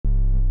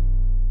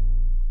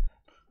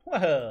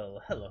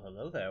Well,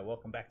 hello there.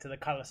 Welcome back to the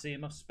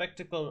Coliseum of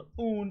Spectacle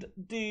and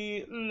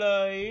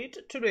Delight.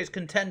 Today's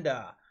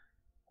contender.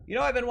 You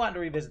know, I've been wanting to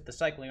revisit the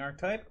cycling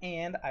archetype,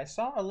 and I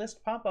saw a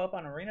list pop up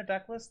on Arena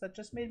deck list that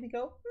just made me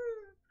go,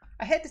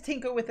 I had to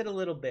tinker with it a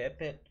little bit,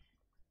 but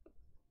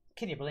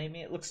can you blame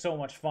me? It looks so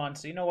much fun.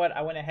 So you know what?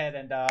 I went ahead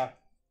and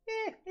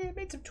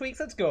made some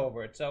tweaks. Let's go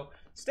over it. So,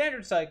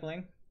 standard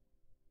cycling.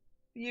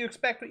 You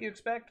expect what you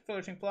expect.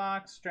 Flourishing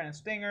Fox, Drannith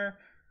Stinger,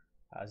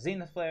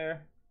 Zenith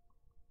Flare,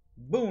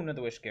 Boon of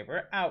the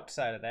Wishgiver.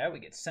 Outside of that, we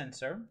get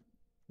Censor.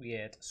 We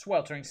get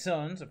Sweltering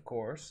Suns, of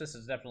course. This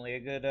is definitely a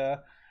good, I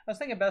was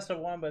thinking best of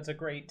one, but it's a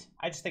great,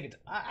 I just think it's,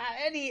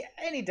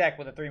 any deck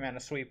with a 3-mana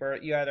sweeper,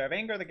 you either have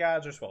Anger of the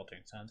Gods or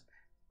Sweltering Suns.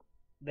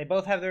 They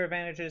both have their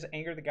advantages.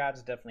 Anger of the Gods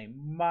is definitely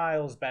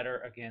miles better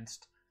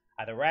against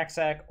either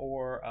Racksack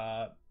or,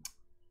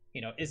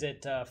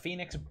 Izzet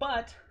Phoenix.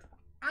 But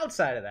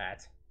outside of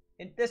that,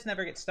 this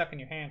never gets stuck in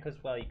your hand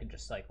because, well, you can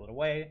just cycle it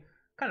away.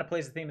 Kind of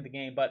plays the theme of the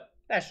game, but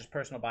that's just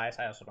personal bias.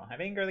 I also don't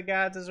have Anger of the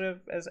Gods,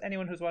 as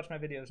anyone who's watched my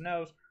videos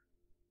knows.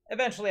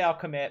 Eventually, I'll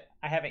commit.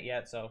 I haven't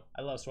yet, so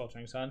I love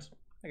Sweltering Suns.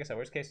 Like I said,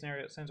 worst case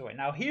scenario, it sends away.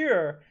 Now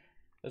here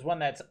is one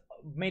that's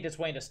made its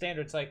way into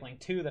standard cycling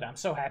too that I'm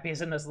so happy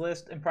is in this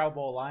list,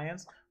 Improbable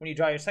Alliance. When you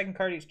draw your second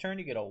card each turn,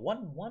 you get a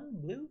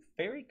 1/1 blue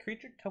fairy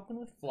creature token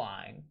with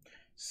flying.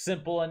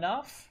 Simple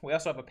enough. We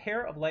also have a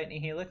pair of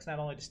Lightning Helix, not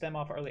only to stem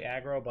off early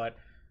aggro, but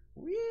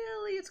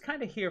really it's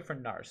kind of here for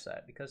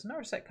Narset, because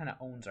Narset kind of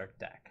owns our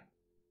deck.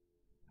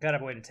 Gotta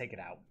have a way to take it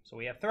out. So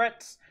we have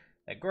threats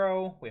that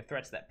grow, we have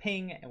threats that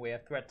ping, and we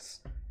have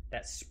threats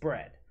that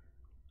spread.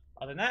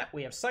 Other than that,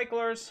 we have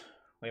cyclers,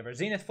 we have our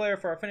Zenith Flare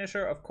for our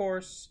finisher, of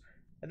course,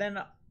 and then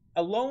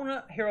a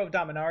lone hero of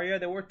Dominaria.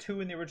 There were 2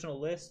 in the original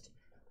list.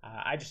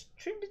 I just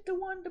trimmed it to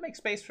 1 to make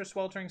space for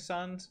Sweltering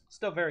Suns.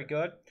 Still very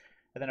good.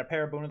 And then a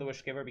pair of Boon of the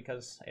Wishgiver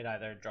because it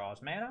either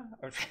draws mana,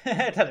 or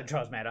it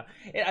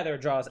either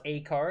draws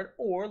a card,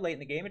 or late in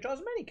the game it draws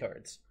many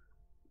cards.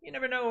 You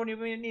never know when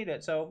you need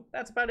it. So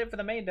that's about it for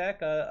the main deck.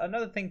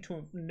 Another thing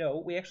to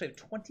note, we actually have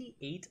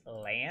 28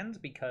 lands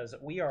because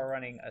we are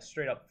running a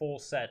straight up full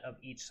set of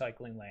each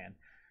cycling land.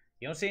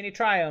 You don't see any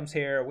triumphs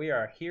here. We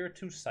are here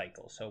to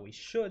cycle. So we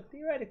should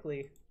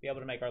theoretically be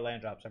able to make our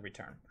land drops every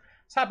turn.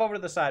 Let's hop over to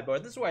the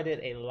sideboard. This is where I did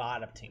a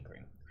lot of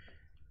tinkering.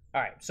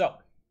 All right, so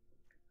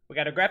we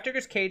got a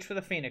Grafdigger's Cage for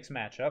the Phoenix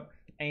matchup.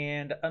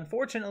 And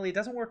unfortunately, it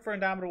doesn't work for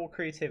Indomitable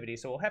Creativity,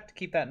 so we'll have to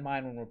keep that in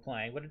mind when we're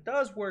playing. But it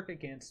does work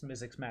against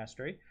Mizzyk's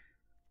Mastery.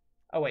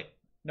 Oh, wait.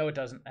 No, it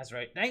doesn't. That's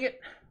right. Dang it.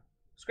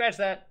 Scratch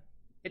that.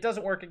 It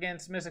doesn't work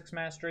against Mizzyk's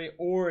Mastery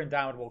or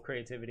Indomitable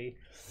Creativity.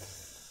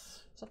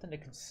 Something to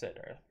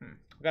consider.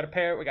 We got a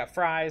pair. We got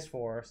Fries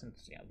for,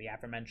 since the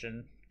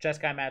aforementioned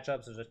Jeskai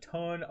matchups. There's a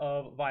ton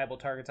of viable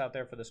targets out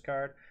there for this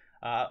card.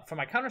 For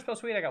my counterspell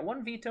suite, I got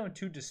 1 Veto and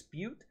 2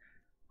 Dispute.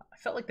 I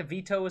felt like the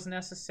Veto was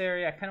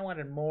necessary. I kind of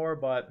wanted more,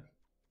 but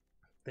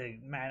the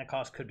mana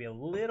cost could be a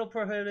little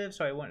prohibitive,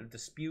 so I went with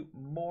Dispute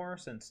more,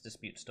 since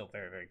Dispute's still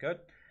very, very good.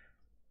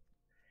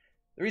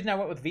 The reason I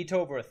went with Veto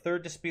over a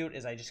 3rd Dispute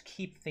is I just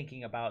keep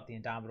thinking about the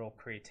Indomitable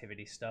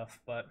Creativity stuff,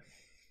 but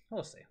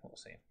we'll see. We'll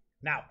see.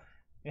 Now,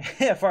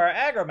 for our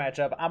aggro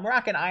matchup, I'm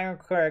rocking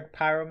Ironcrag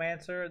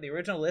Pyromancer. The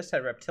original list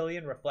had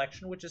Reptilian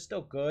Reflection, which is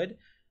still good,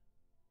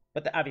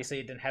 but obviously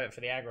it didn't have it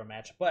for the aggro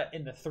match. But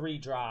in the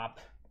 3-drop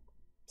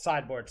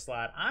sideboard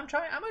slot, I'm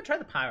gonna try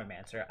the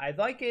Pyromancer. I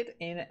like it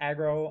in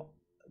aggro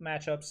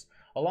matchups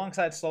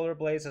alongside Solar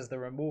Blaze as the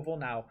removal.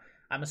 Now,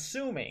 I'm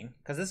assuming,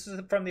 because this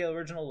is from the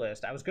original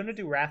list, I was going to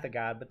do Wrath of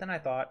God, but then I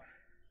thought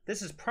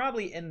this is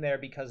probably in there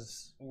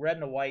because red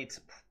and a white's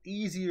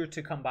easier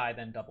to come by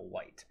than double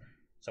white.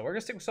 So we're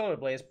going to stick with Solar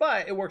Blaze,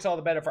 but it works all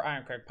the better for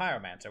Ironcrag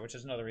Pyromancer, which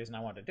is another reason I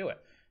wanted to do it.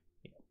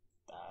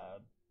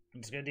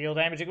 It's going to deal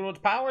damage equal to its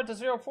power to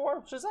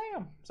 0/4.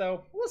 Shazam!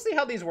 So we'll see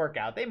how these work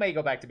out. They may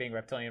go back to being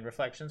Reptilian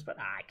Reflections, but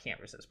I can't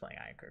resist playing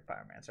Ironcrag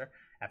Pyromancer.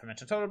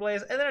 Aforementioned Solar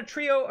Blaze, and then a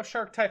trio of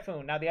Shark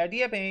Typhoon. Now the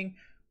idea being,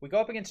 we go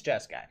up against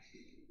Jeskai.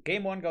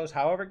 Game 1 goes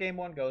however game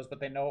 1 goes,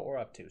 but they know what we're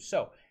up to.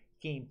 So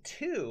game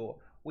 2,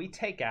 we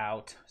take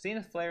out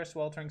Zenith Flare,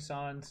 Sweltering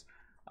Suns,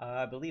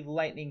 I believe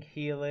Lightning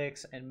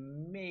Helix,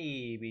 and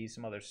maybe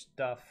some other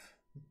stuff.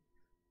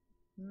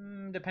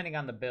 Depending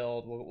on the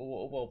build,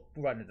 we'll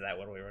run into that.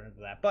 What do we run into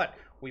that? But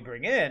we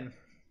bring in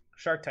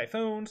Shark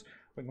Typhoons,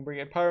 we can bring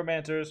in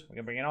Pyromancers, we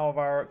can bring in all of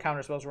our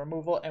counterspells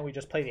removal, and we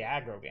just play the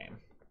aggro game.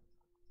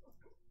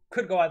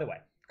 Could go either way.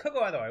 Could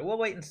go either way. We'll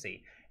wait and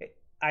see.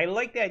 I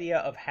like the idea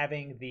of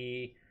having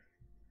the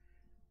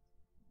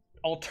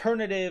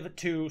alternative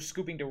to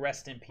scooping to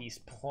Rest in Peace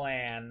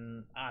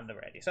plan on the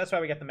ready. So that's why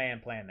we got the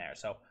man plan there.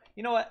 So,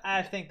 you know what?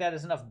 I think that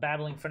is enough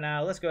babbling for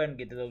now. Let's go ahead and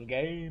get to those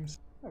games.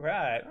 All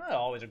right. Well,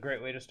 always a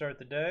great way to start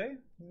the day.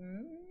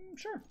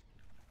 Sure.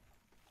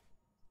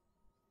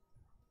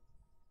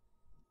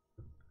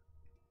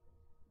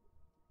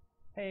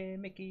 Hey,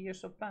 Mickey, you're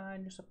so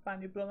fine,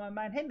 you blow my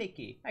mind. Hey,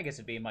 Mickey. I guess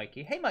it'd be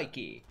Mikey. Hey,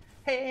 Mikey.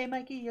 Hey,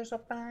 Mikey, you're so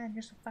fine,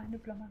 you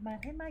blow my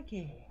mind. Hey,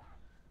 Mikey.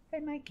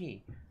 Hey,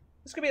 Mikey.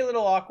 This could be a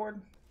little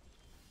awkward.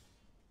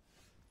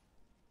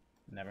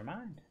 Never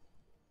mind.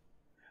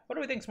 What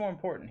do we think is more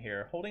important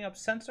here? Holding up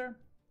Censor?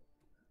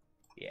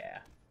 Yeah.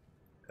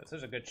 Because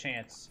there's a good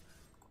chance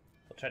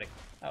we'll try to...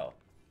 Oh.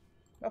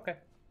 Okay.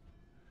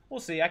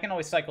 We'll see. I can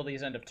always cycle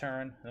these end of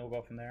turn, and then we'll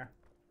go from there.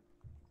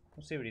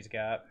 We'll see what he's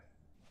got.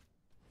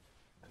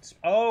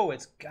 Oh,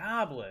 it's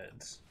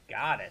Goblins.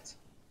 Got it.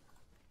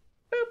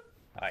 Boop.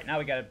 Alright, now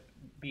we gotta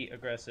be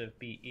aggressive,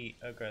 be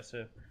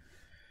aggressive.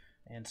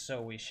 And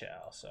so we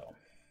shall, so...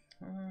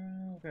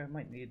 okay, I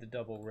might need the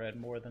double red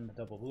more than the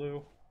double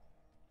blue.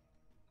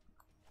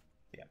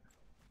 Yeah.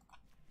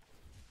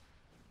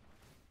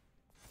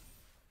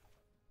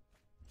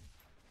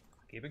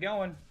 Keep it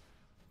going.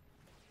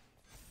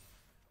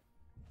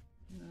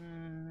 I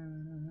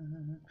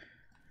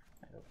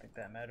don't think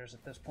that matters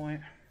at this point.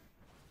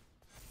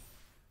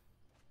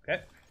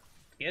 Okay.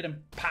 Get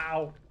him.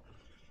 Pow!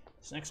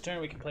 So next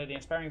turn we can play the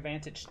Inspiring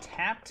Vantage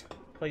tapped.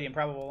 Play the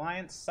Improbable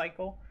Alliance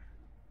cycle.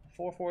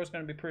 4/4 is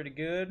going to be pretty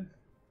good.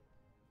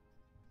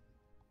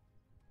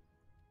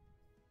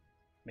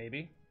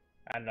 Maybe.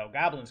 I don't know.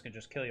 Goblins can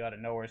just kill you out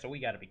of nowhere, so we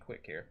got to be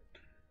quick here.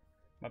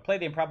 I'm going to play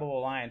the Improbable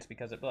Alliance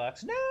because it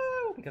blocks... No!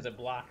 Because it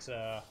blocks...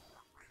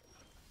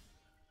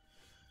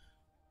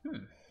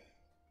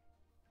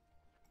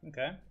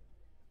 Okay.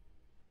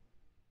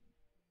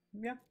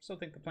 Yeah, still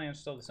think the plan's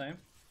still the same.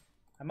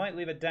 I might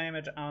leave a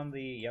damage on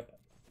the... Yep.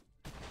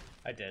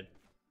 I did.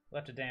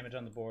 Left a damage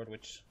on the board,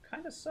 which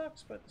kind of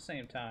sucks, but at the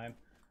same time,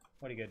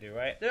 what are you going to do,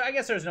 right? I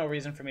guess there's no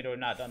reason for me to have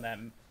not done that.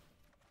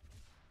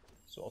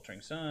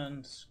 Sweltering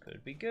Suns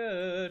could be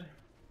good.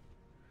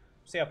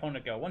 See how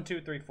opponent go. 1,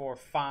 2, 3, 4,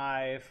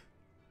 5.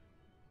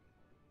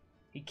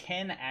 He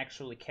can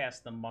actually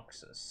cast the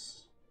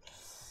Muxus.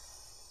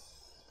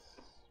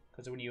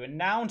 Because when you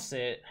announce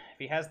it, if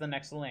he has the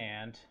next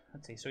land,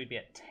 let's see, so he'd be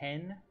at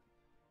 10.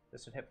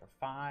 This would hit for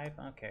 5.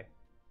 Okay.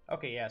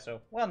 Okay, yeah,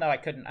 so, well, no, I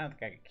couldn't. I don't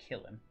think I could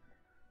kill him.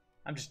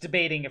 I'm just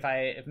debating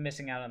if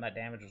missing out on that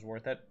damage was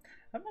worth it.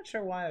 I'm not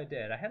sure why I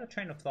did. I had a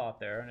train of thought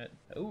there, and it...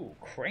 Ooh,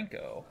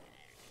 Cranko.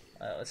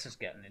 This is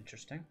getting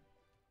interesting.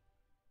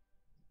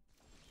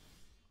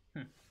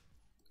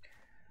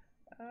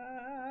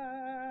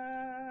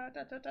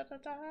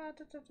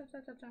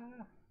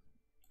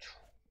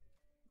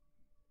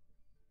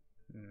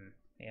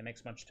 Yeah,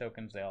 makes a bunch of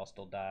tokens. They all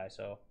still die,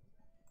 so...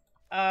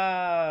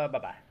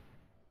 bye-bye.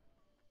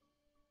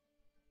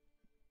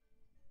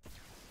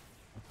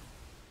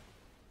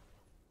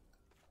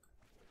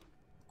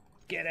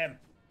 Get him!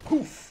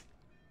 Poof!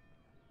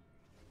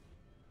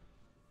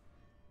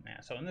 Yeah,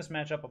 so in this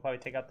matchup, I'll probably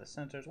take out the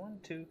Censors. 1,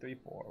 2, 3,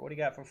 4. What do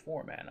you got for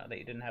 4 mana that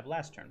you didn't have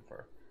last turn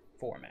for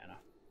 4 mana?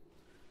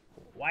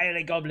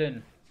 Wily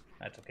Goblin!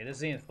 That's okay. This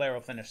Zenith Flare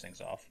will finish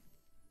things off.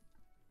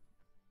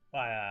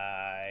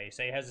 I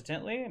say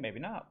hesitantly, maybe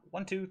not.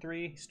 1, 2,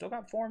 3. Still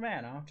got 4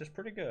 mana, which is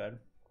pretty good.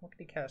 What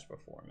can he cast for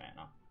 4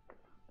 mana?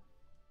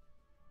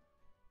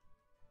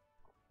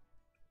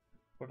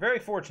 We're very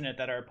fortunate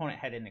that our opponent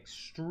had an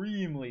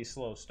extremely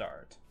slow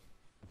start.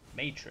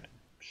 Matron.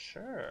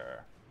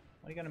 Sure.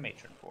 What are you going to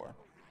Matron for?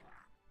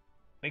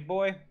 Big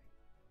boy?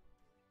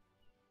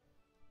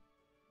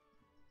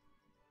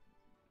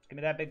 Give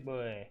me that big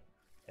boy.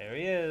 There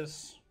he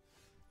is.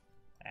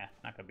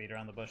 Not going to beat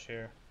around the bush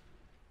here.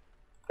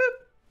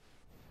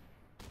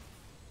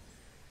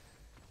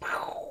 Boop.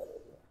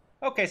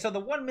 Okay, so the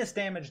 1 miss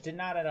damage did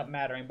not end up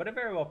mattering, but it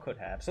very well could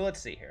have. So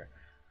let's see here.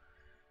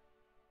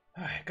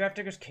 Alright,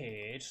 Grafdigger's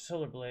Cage,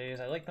 Solar Blaze.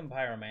 I like the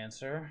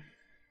Pyromancer.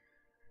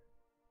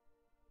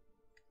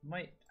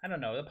 I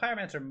don't know. The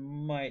Pyromancer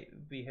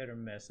might be hit or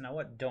miss. Now,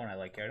 what don't I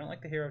like here? I don't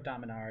like the Hero of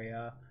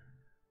Dominaria.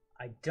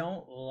 I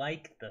don't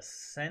like the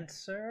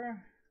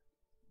Censor.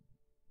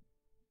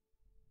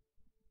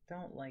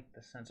 Don't like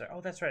the Censor.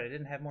 Oh, that's right. I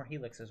didn't have more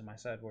Helixes in my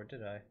sideboard,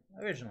 did I?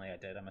 Originally, I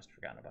did. I must have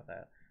forgotten about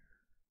that.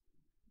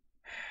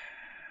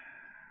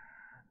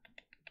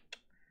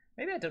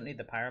 Maybe I don't need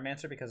the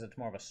Pyromancer because it's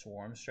more of a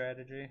swarm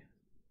strategy.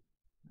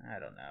 I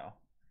don't know.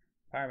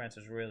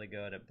 Pyromancer's really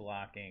good at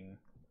blocking...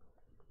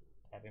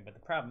 But the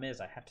problem is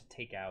I have to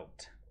take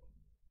out...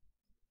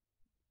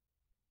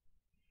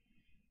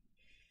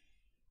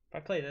 If I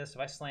play this, if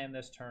I slam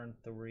this turn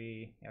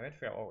 3... Yeah, we have to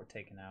figure out what we're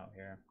taking out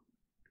here.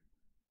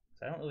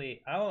 So I don't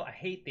really... I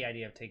hate the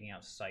idea of taking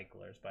out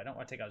Cyclers, but I don't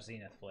want to take out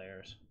Zenith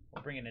Flares.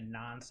 We're bringing in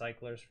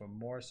non-Cyclers for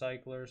more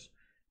Cyclers.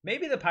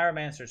 Maybe the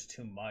Pyromancer's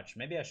too much.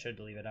 Maybe I should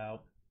leave it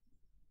out.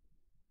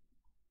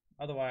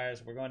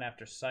 Otherwise, we're going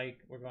after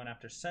we're going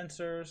after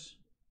Censors.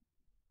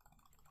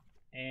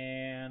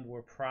 And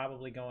we're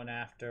probably going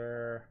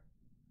after...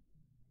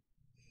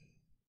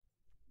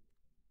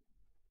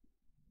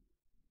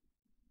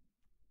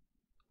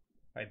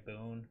 Right,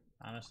 Boon,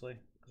 honestly.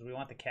 Because we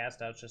want the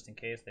cast outs just in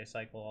case they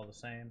cycle all the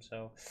same,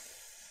 so...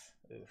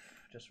 Oof,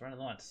 just running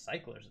low on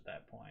Cyclers at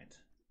that point.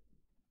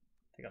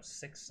 Take out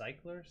 6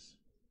 Cyclers?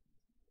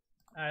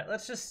 Alright,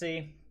 let's just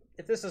see.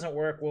 If this doesn't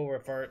work, we'll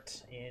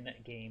revert in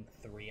game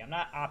 3. I'm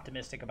not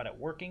optimistic about it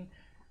working,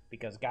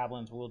 because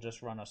Goblins will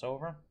just run us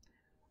over.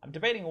 I'm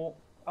debating,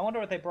 I wonder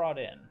what they brought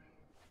in.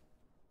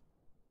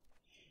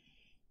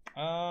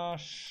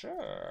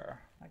 Sure.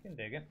 I can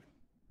dig it.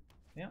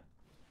 Yep.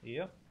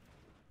 Yep.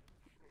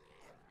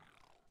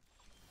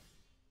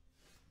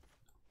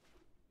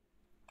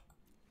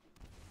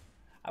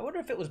 I wonder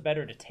if it was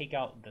better to take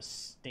out the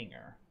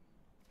Stinger.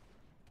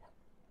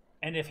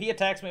 And if he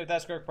attacks me with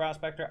that Skirk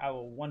Prospector, I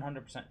will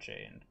 100%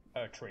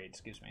 trade,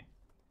 excuse me.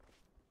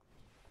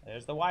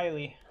 There's the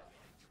Wily.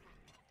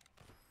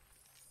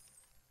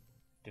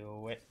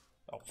 Do it.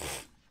 Oh,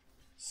 pfft.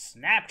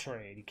 Snap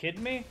trade. You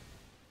kidding me?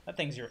 That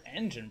thing's your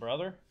engine,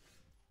 brother.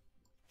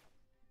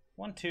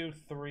 1, 2,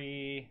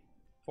 3,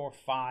 4,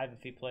 5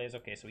 if he plays.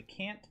 Okay, so we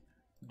can't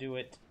do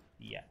it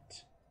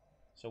yet.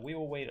 So we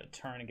will wait a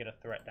turn and get a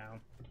threat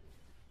down.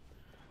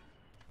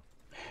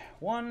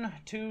 1,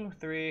 2,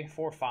 3,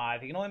 4,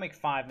 5. He can only make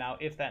 5 now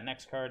if that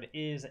next card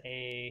is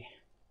a...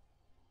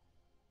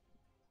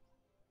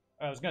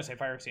 I was going to say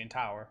Phyrexian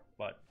Tower,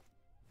 but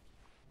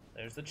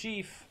there's the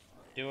Chief.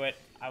 Do it.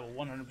 I will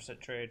 100%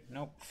 trade.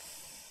 Nope.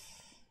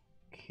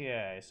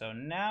 Okay, so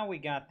now we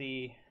got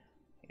the...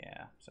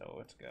 Yeah, so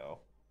let's go.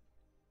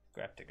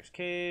 Grafdigger's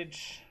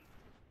Cage.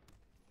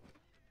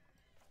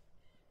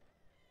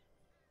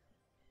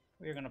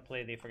 We're going to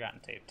play the Forgotten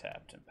Tape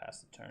tapped and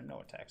pass the turn. No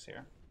attacks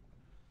here.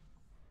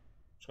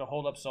 Just going to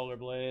hold up Solar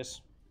Blaze.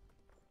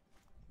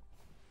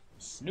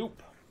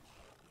 Snoop.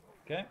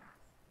 Okay.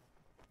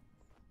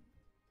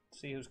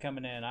 See who's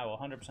coming in. I will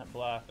 100%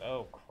 block.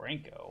 Oh,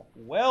 Cranko.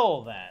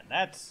 Well then,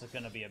 that's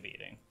going to be a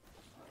beating.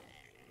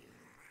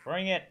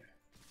 Bring it.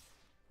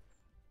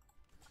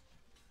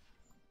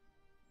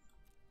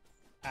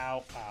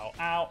 Ow, ow,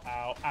 ow,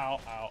 ow, ow,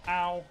 ow,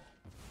 ow.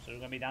 So we're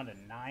going to be down to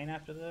 9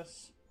 after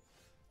this.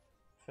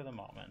 For the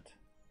moment.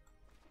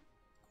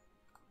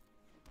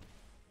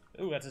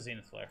 Ooh, that's a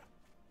Zenith Flare.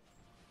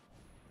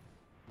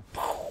 I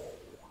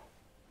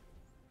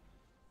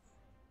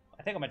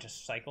think I might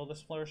just cycle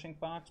this Flourishing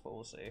Fox, but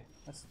we'll see.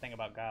 That's the thing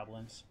about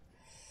Goblins.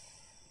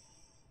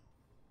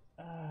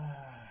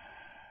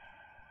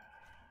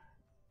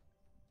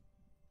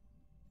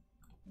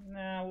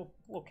 Nah,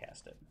 we'll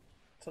cast it.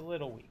 It's a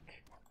little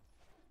weak.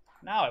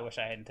 Now I wish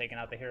I hadn't taken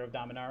out the Hero of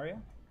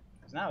Dominaria.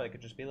 Because now they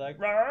could just be like,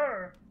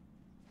 rawr!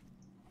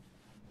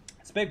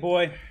 It's a big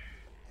boy.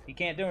 He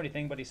can't do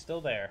anything, but he's still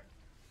there.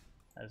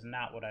 That is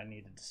not what I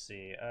needed to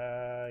see.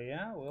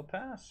 Yeah, we'll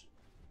pass.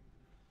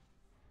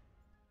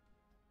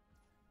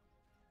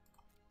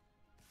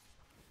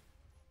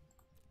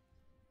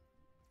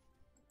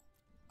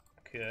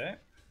 Okay.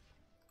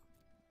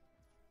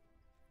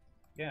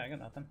 Yeah, I got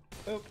nothing.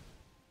 Oop.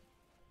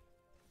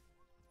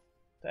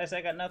 Did I say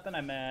I got nothing?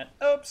 I meant,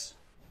 oops.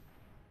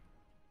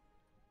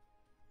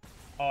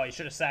 Oh, you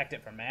should have sacked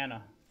it for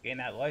mana. Gain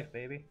that life,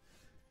 baby.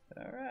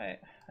 Alright.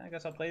 I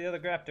guess I'll play the other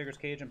Grafdigger's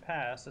Cage and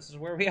pass. This is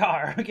where we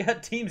are. We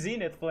got Team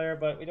Zenith Flare,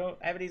 but we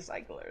don't have any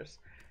cyclers.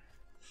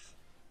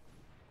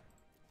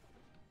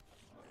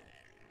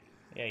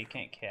 Yeah, you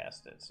can't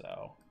cast it,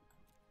 so...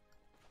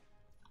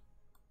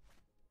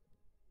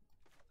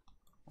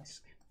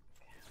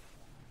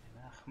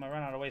 I'm gonna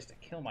run out of ways to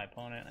kill my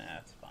opponent.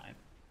 That's fine.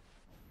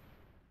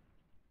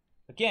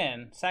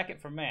 Again, sack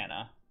it for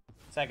mana.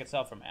 Sack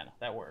itself for mana.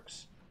 That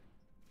works.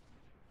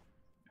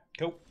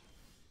 Cool.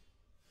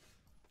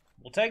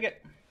 We'll take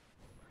it.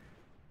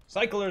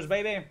 Cyclers,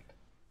 baby.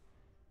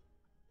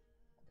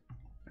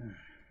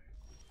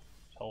 Just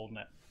holding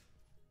it.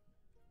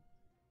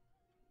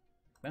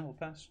 Yeah, we'll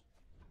pass.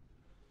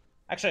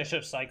 Actually, I should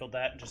have cycled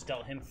that and just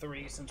dealt him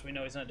 3 since we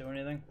know he's not doing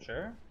anything.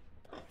 Sure.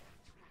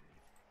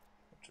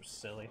 Which was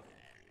silly.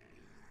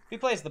 If he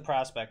plays the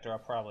Prospector, I'll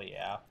probably,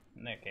 yeah.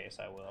 In that case,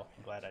 I will.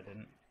 I'm glad I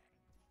didn't.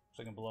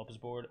 So I can blow up his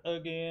board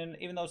again,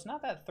 even though it's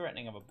not that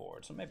threatening of a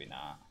board, so maybe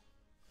not.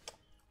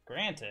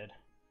 Granted.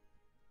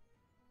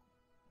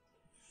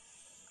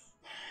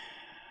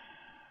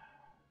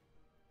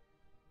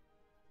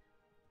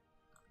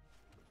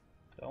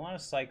 Do I want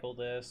to cycle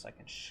this? I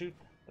can shoot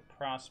the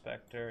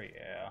Prospector,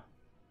 yeah.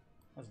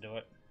 Let's do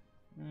it.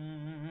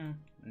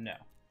 No.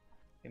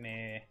 Give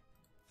me...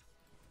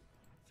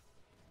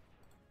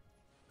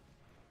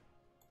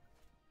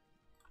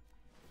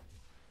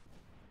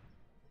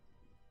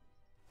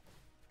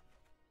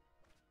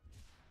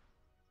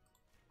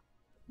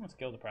 Let's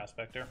kill the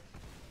Prospector.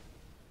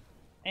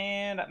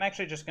 And I'm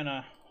actually just going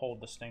to hold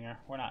the Stinger.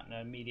 We're not an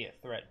immediate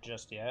threat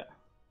just yet.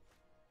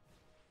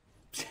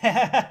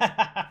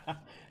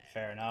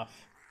 Fair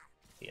enough.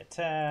 He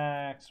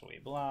attacks, we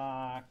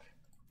block.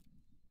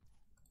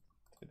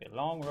 It's going to be a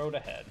long road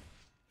ahead.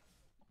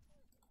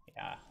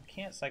 Yeah, I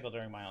can't cycle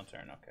during my own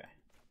turn. Okay.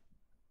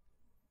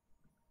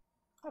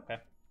 Okay.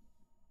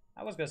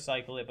 I was going to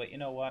cycle it, but you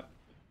know what?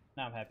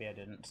 Now I'm happy I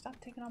didn't. Stop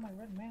taking all my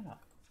red mana.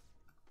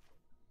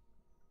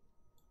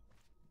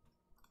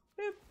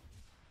 Boop.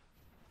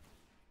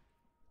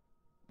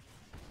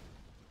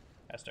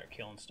 I start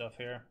killing stuff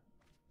here.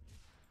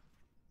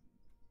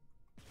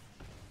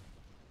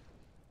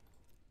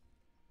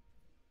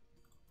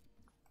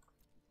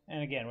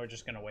 And again, we're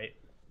just gonna wait.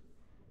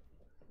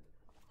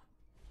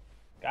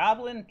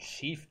 Goblin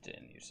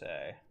Chieftain, you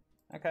say?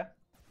 Okay.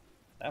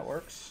 That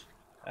works.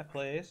 That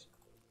plays.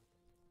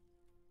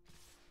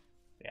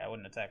 Yeah, I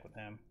wouldn't attack with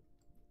him.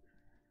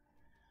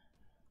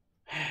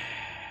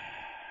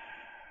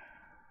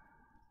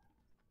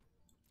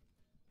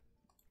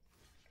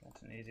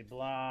 That's an easy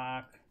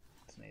block.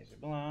 That's an easy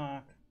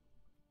block.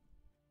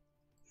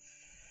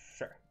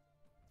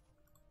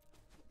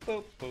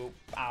 boop, boop.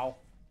 Ow.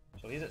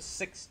 So he's at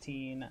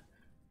 16.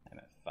 I'm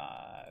at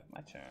 5.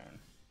 My turn.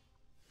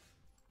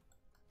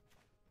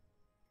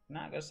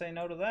 Not gonna say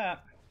no to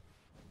that.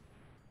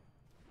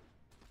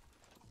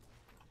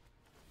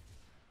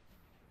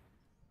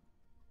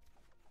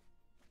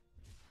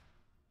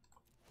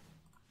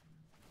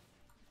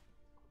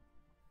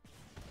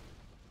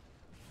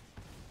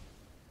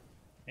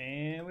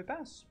 And we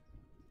pass.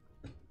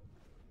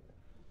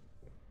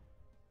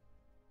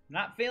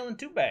 Not feeling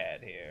too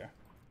bad here.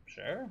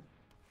 Sure.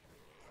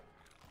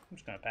 I'm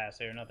just gonna pass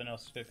here. Nothing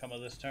else is gonna come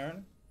of this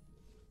turn.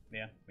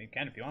 Yeah, you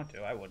can if you want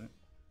to. I wouldn't.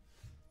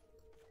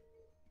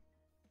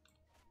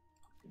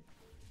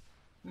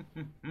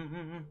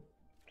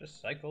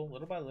 Just cycle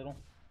little by little.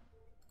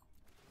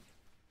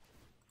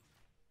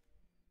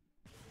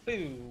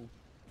 Boo!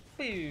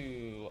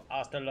 Boo!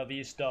 Hasta la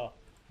vista,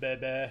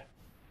 baby.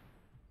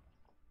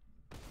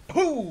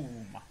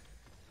 Boom!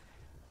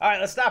 Alright,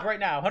 let's stop right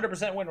now.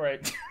 100% win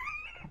rate.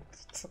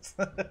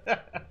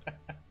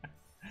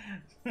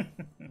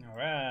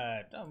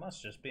 Alright. That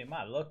must just be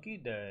my lucky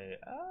day.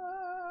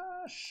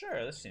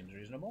 Sure, this seems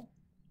reasonable.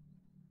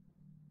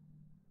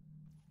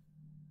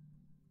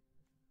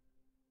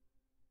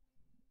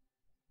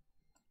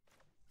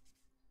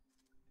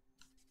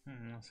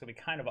 It's gonna be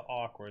kind of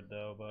awkward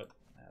though, but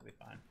that'll be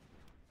fine.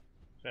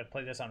 So I gotta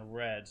play this on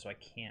red, so I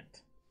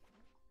can't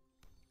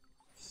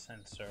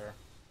censor.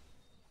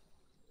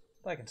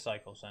 But I can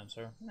cycle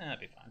censor. That'd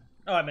be fine.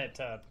 Oh, I meant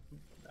I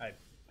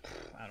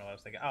don't know what I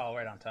was thinking. Oh,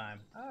 right on time.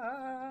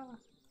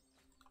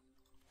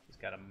 He's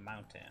got a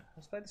mountain.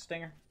 Let's play the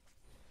Stinger.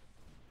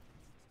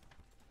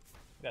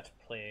 We got to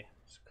play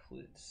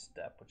Secluded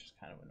Steppe, which is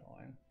kind of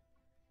annoying.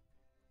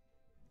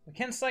 We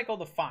can cycle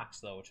the Fox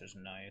though, which is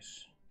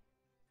nice.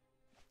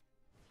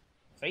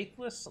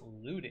 Faithless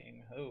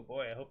Looting. Oh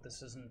boy, I hope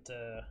this isn't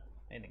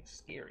anything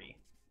scary.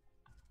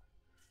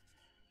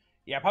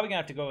 Yeah, probably gonna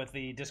have to go with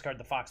the discard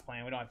the Fox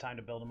plan. We don't have time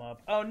to build them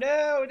up. Oh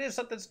no, it is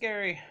something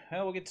scary.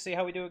 Oh, we'll get to see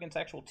how we do against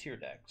actual tier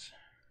decks.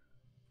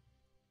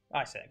 Oh,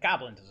 I said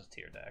Goblins is a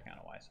tier deck. I don't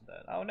know why I said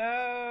that. Oh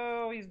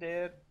no, he's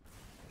dead.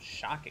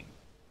 Shocking.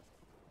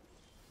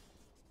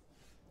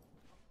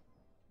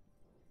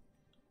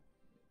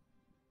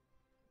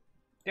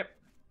 Yep.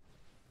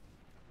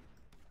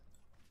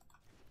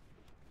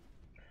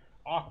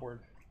 Awkward.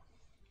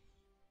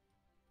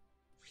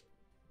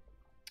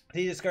 Did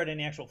he discard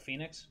any actual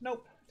Phoenix?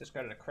 Nope.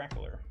 Discarded a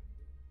Crackler.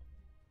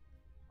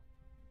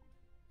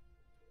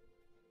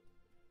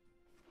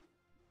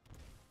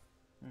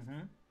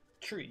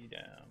 Tree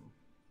down.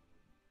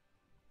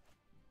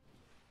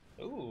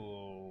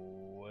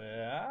 Ooh.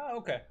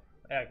 Okay.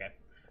 Okay.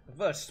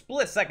 For a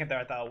split second there,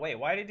 I thought, wait,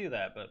 why did he do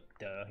that? But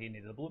he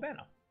needed a blue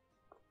mana.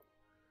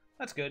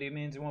 That's good. It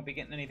means he won't be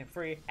getting anything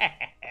free.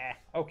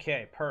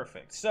 Okay,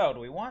 perfect. So, do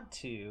we want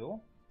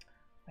to...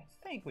 I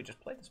think we just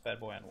play this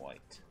bad boy on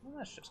white. Well,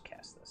 let's just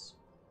cast this.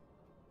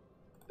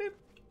 Boop.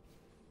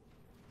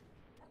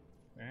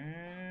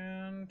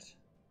 And...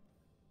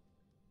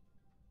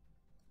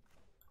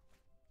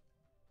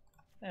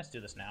 let's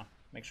do this now.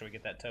 Make sure we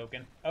get that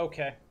token.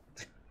 Okay.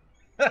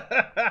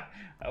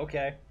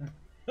 Okay.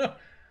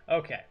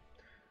 Okay.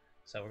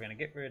 So we're going to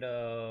get rid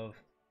of...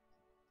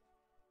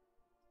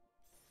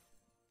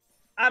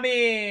 I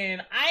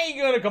mean, I ain't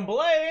going to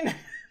complain.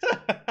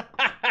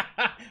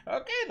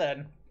 Okay,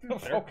 then.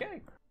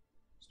 Okay.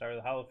 Start with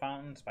the Hallowed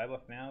Fountain,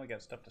 Spirebluff Canal. We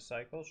got stuff to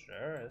cycle.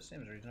 Sure, this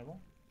seems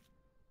reasonable.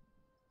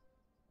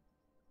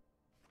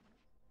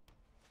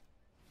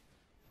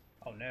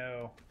 Oh,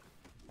 no.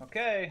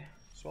 Okay.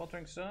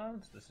 Sweltering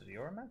Suns. This is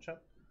your matchup.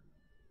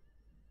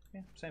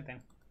 Yeah, same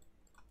thing.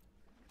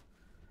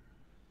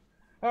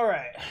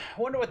 Alright.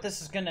 Wonder what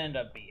this is going to end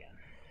up being.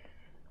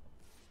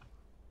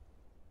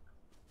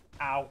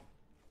 Ow.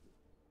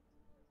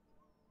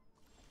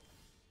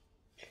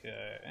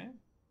 Okay.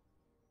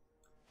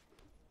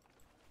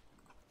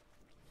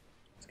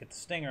 Let's get the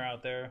Stinger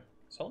out there.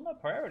 It's holding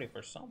up priority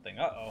for something.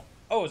 Uh-oh.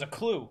 Oh, it was a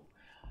clue.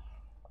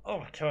 Oh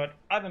my god.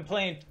 I've been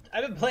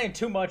playing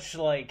too much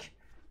like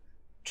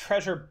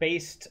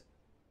treasure-based.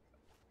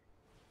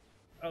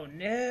 Oh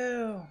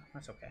no.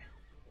 That's okay.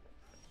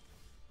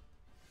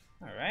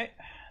 Alright.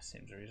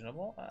 Seems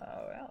reasonable.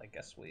 Well, I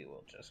guess we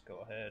will just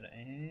go ahead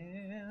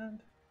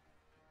and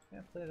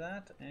play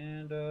that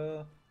and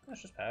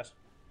let's just pass.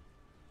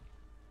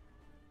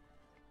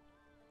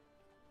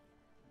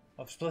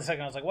 For a split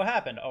second, I was like, what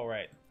happened? Oh,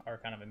 right.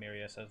 Archon of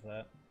Emiria says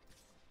that.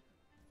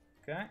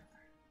 Okay.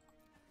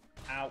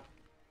 Ow.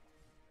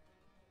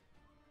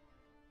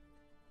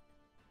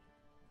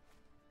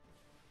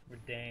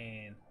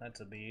 Redain. That's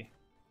a B.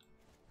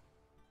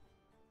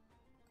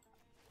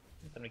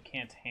 Something we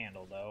can't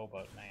handle, though,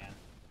 but man.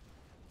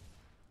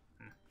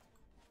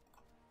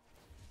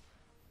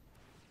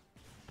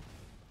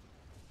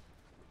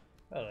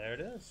 Oh, there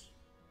it is.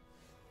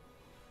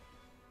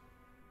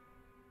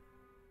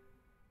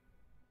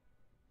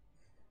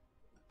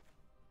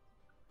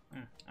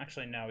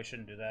 Actually, no, we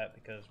shouldn't do that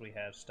because we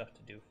have stuff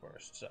to do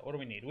first. So, what do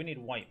we need? We need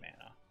white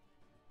mana.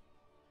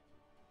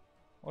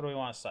 What do we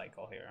want to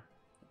cycle here?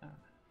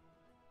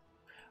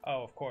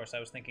 Oh, of course, I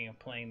was thinking of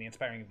playing the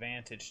Inspiring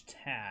Vantage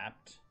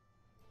tapped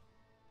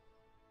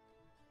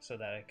so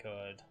that I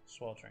could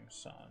Sweltering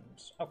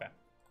Suns. Okay.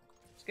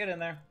 Let's get in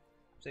there.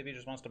 See if he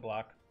just wants to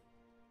block.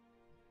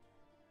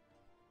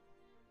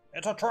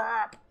 It's a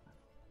trap!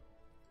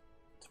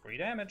 It's free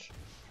damage.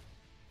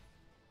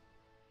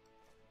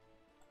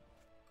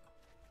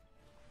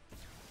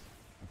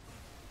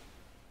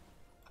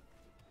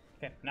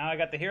 Okay, now I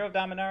got the Hero of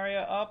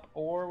Dominaria up,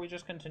 or we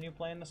just continue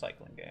playing the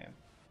cycling game.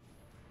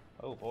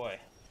 Oh boy.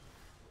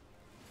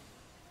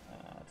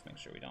 Let's make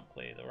sure we don't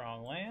play the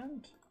wrong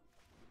land.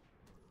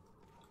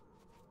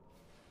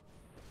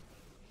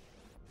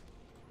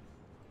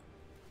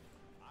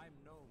 I'm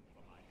known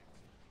for my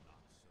exit.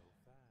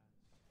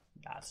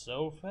 Not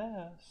so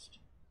fast.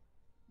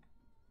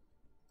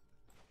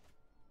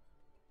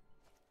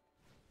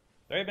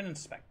 Raven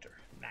Inspector.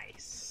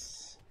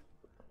 Nice.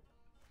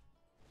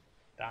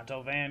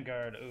 Danto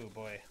Vanguard. Ooh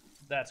boy.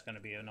 That's going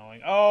to be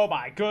annoying. Oh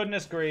my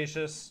goodness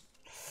gracious.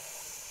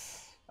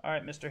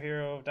 Alright, Mr.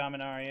 Hero of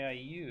Dominaria,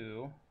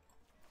 you...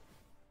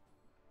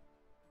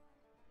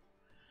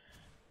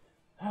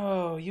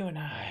 Oh, you and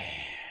I.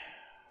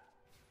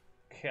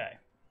 Okay.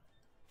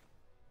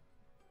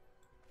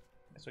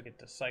 Guess we get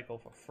to cycle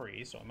for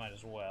free, so I might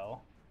as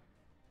well.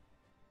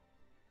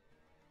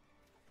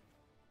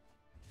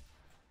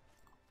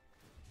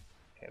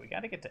 Okay, we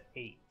gotta get to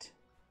 8.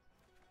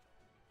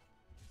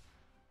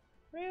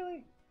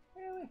 Really?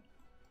 Really?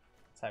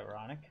 It's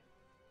ironic.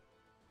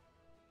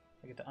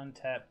 I get to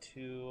untap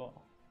 2,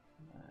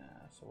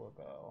 so we'll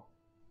go.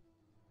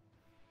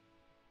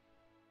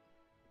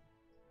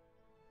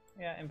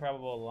 Yeah,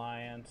 Improbable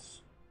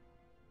Alliance.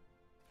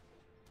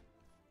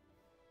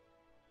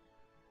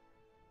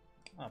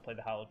 I'll play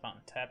the Hallowed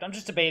Fountain tapped. I'm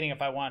just debating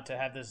if I want to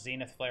have this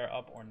Zenith Flare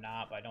up or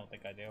not, but I don't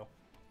think I do.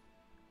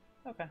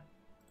 Okay.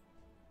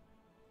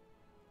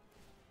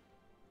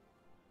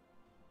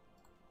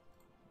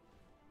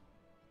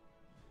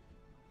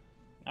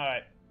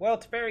 Alright. Well,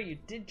 Teferi, you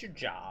did your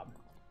job.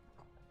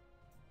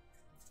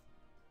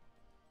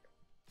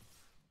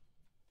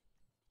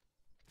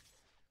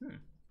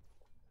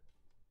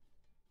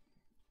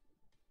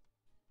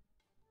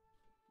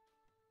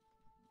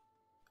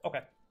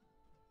 Okay.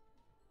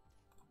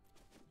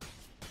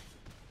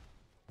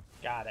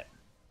 Got it.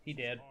 He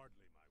did.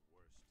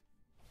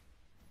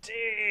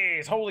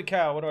 Jeez, holy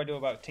cow, what do I do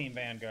about Team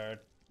Vanguard?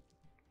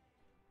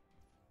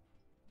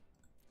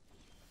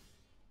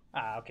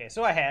 Ah, okay,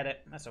 so I had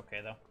it. That's okay,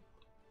 though.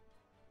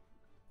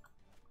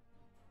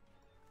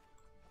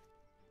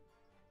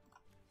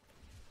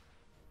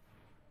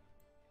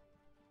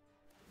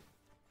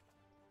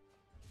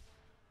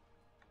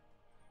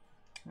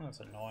 That's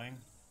annoying.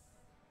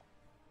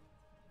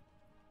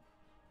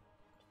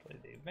 Let's play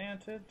the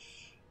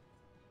advantage.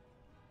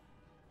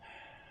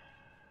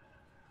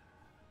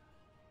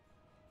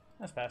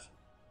 That's pass.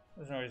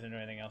 There's no reason to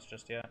do anything else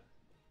just yet.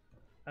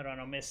 I don't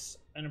know, miss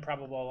an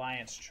Improbable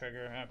Alliance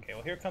trigger. Okay,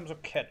 well here comes a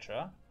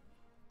Ketra.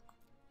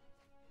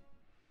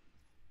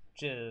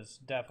 Which is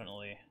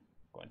definitely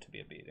going to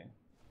be a beating.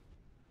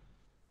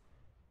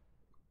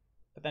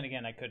 But then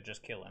again, I could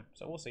just kill him,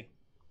 so we'll see.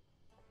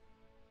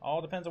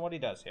 All depends on what he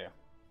does here.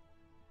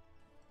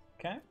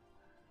 Okay.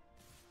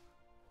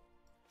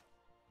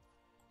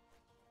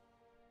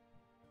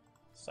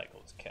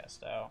 Cycle is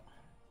cast out.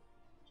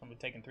 So I'm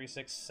taking 3,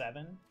 6,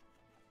 7.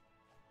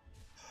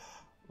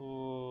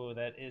 Ooh,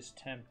 that is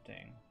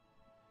tempting.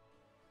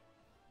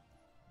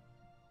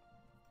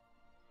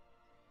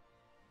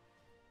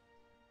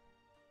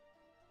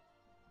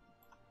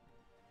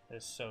 That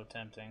is so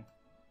tempting.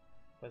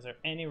 Was there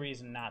any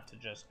reason not to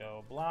just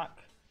go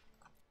block,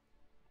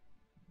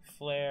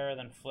 flare,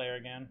 then flare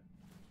again?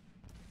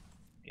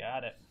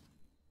 Got it.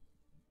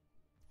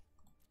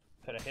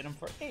 Could have hit him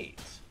for 8.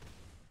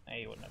 Nah,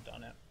 he wouldn't have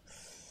done it.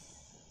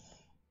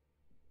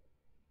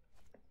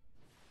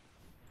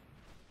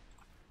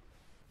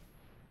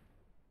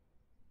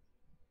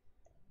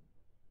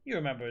 You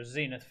remember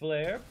Zenith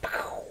Flare.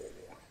 Yeah,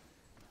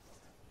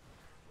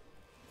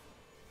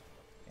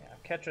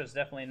 Ketra's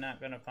definitely not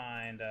going to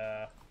find...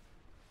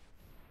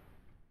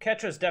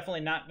 Ketra's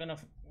definitely not going to,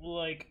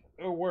 like,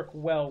 work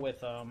well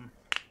with,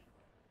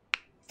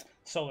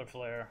 Solar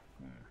Flare.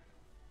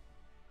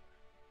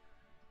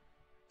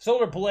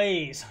 Solar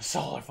Blaze!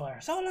 Solar Flare!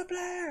 Solar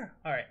Flare!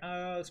 Alright,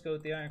 let's go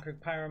with the Iron Creek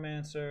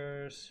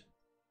Pyromancers.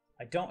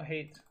 I don't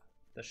hate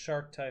the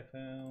Shark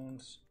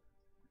Typhoons.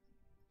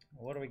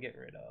 What do we get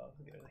rid of?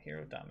 We get rid of the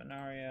Hero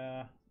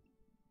Dominaria.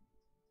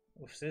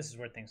 Oof, this is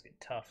where things get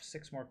tough.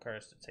 6 more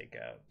cards to take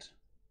out.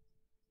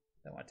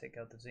 I don't want to take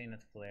out the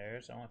Zenith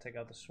Flares. I don't want to take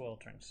out the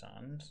Sweltering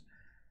Suns.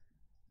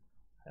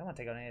 I don't want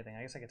to take out anything.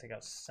 I guess I could take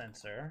out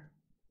Censor.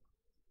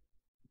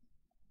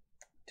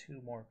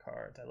 2 more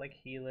cards. I like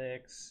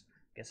Helix.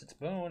 Guess it's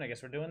Boon. I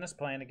guess we're doing this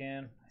plan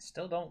again. I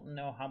still don't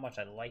know how much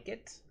I like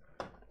it,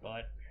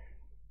 but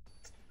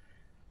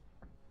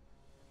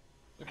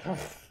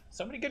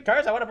so many good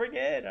cards I want to bring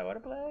in. I want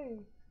to play.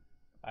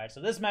 Alright,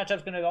 so this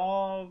matchup's going to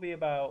all be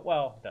about,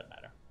 well, doesn't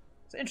matter.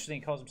 It's interesting.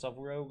 He calls himself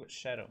Rogue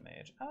Shadow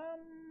Mage.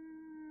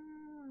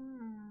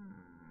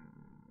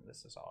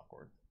 this is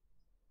awkward.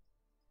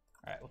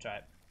 Alright, we'll try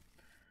it.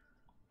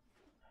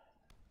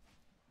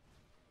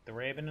 The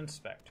Raven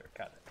Inspector.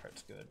 God, that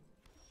card's good.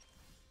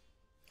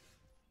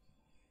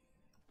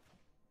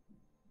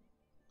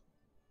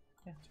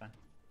 Yeah, it's fine.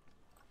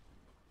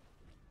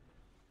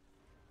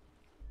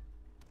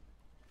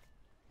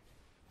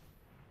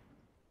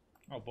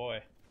 Oh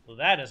boy. Well,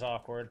 that is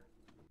awkward.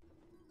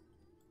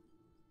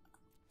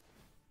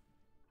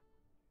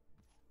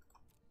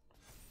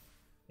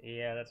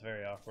 Yeah, that's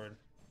very awkward.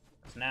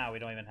 Because now we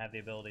don't even have the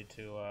ability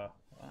to,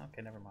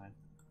 okay, never mind.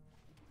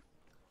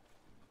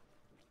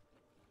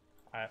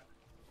 Alright.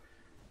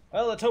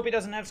 Well, let's hope he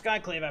doesn't have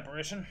Skyclave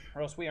Apparition,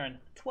 or else we are in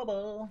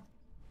trouble.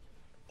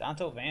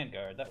 Danto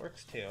Vanguard, that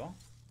works too.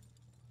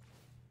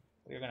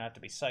 We're gonna have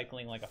to be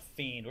cycling like a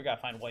fiend. We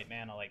gotta find white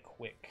mana, like,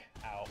 quick.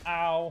 Ow.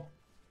 Ow!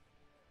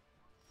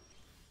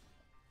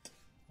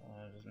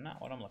 That is not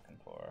what I'm looking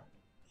for.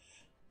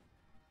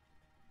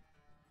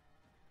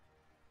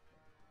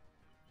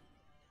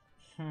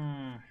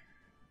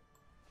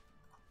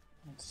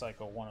 Let's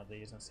cycle one of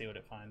these and see what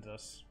it finds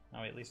us.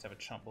 Now we at least have a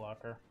chump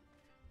blocker.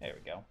 There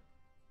we go.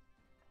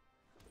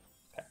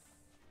 Okay.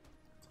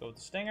 Let's go with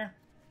the Stinger.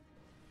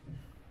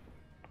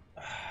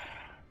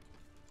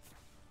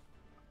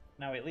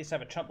 Now we at least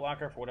have a chump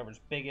blocker for whatever's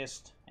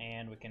biggest,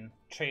 and we can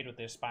trade with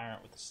the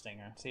Aspirant with the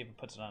Stinger. See if he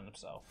puts it on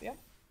himself. Yep.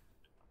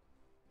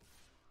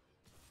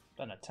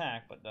 Doesn't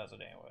attack, but does it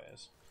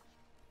anyways.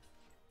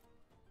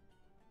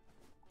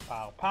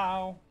 Pow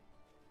pow.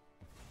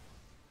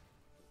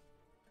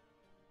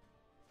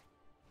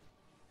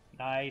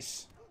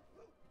 Nice.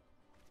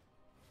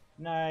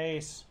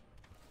 Nice.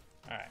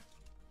 Alright.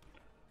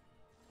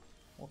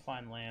 We'll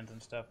find lands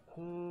and stuff.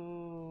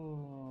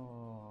 Ooh.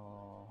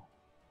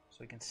 So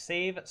we can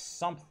save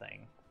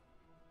something.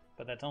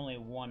 But that's only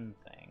one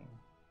thing.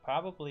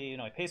 Probably, you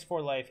know, he pays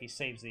 4 life, he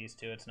saves these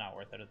two. It's not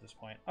worth it at this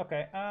point.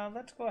 Okay,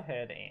 let's go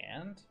ahead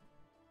and...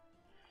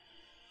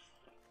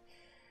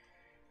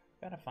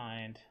 Gotta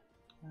find...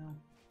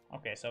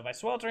 Okay, so if I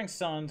Sweltering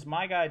Suns,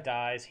 my guy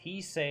dies, he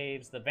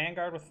saves the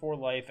Vanguard with 4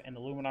 life and the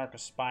Luminarch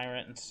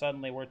Aspirant, and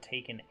suddenly we're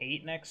taking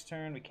 8 next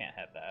turn. We can't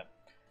have that.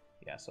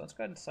 Yeah, so let's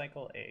go ahead and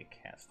cycle a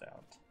Cast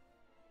Out.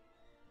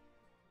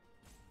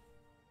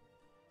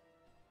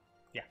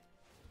 Yeah.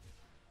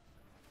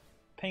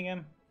 Ping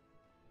him.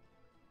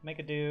 Make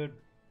a dude.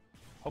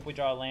 Hope we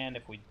draw a land.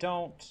 If we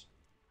don't...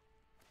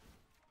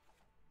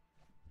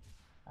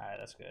 Alright,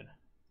 that's good.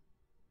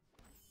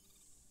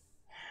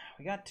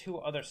 We got 2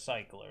 other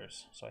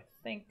cyclers, so I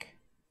think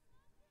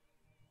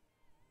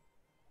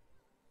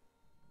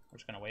we're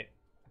just gonna wait.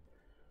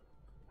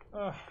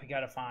 We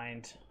gotta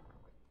find...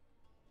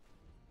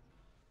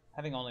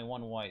 Having only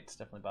 1 white's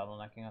definitely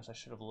bottlenecking us. I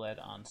should have led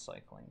on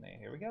cycling there.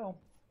 Here we go.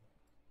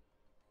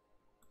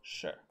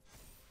 Sure.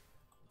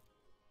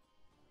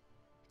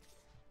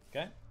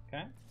 Okay,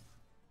 okay.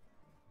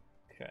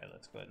 Okay,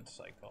 let's go ahead and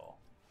cycle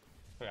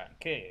Forgotten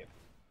Cave.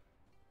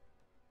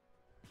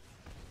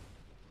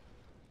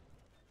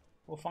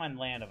 We'll find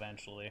land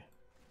eventually.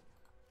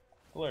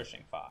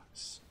 Flourishing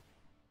Fox.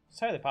 It's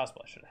highly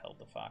possible I should have held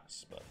the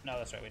Fox, but no,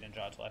 that's right, we didn't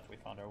draw it till after we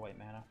found our white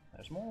mana.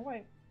 There's more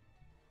white.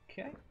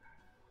 Okay.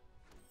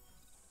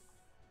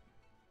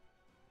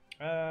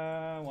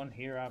 One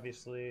here,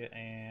 obviously,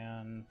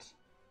 and...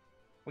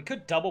 We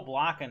could double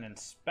block an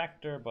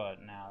Inspector,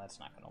 but no, that's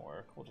not going to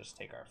work. We'll just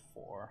take our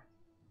 4.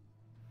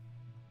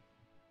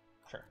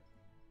 Sure.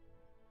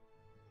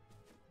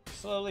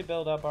 Slowly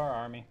build up our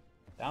army.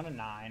 Down to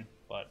 9,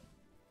 but...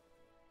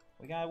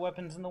 We got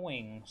weapons in the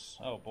wings.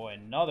 Oh boy,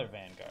 another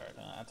Vanguard.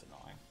 Oh, that's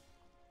annoying.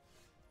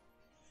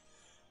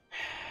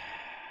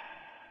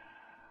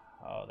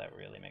 Oh, that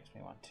really makes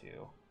me want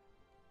to.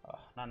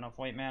 Not enough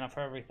white mana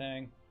for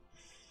everything.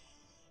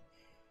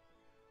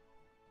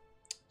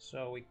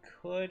 So we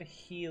could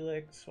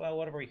Helix. Well,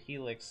 whatever we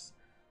Helix,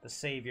 the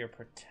Savior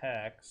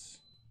protects.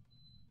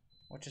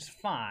 Which is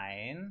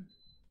fine.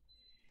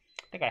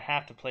 I think I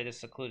have to play the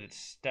Secluded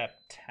Steppe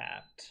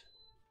tapped.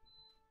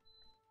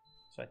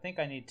 So I think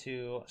I need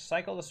to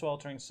cycle the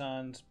Sweltering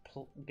Suns,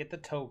 get the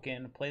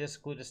token, play the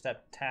Secluded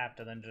Steppe tapped,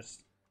 and then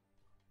just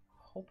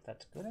hope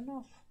that's good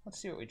enough. Let's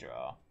see what we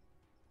draw.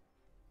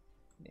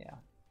 Yeah.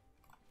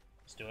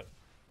 Let's do it.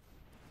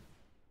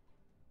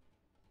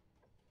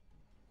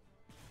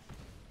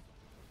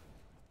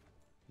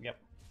 Yep.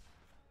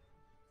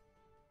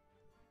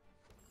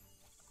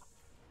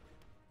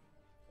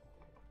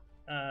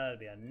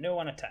 Yeah, no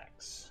one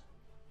attacks.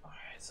 Alright,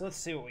 so let's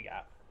see what we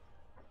got.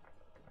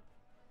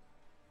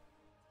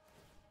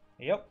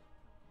 Yep.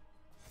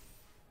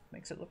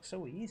 Makes it look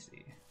so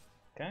easy.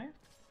 Okay,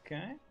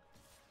 okay.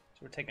 So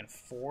we're taking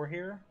 4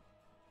 here.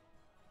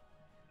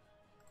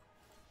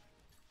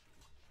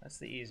 That's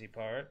the easy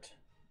part.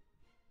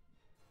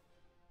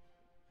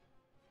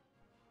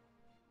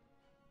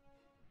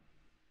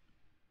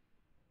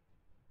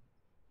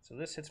 So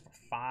this hits for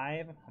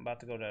 5. I'm about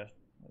to go to...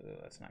 Ooh,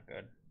 that's not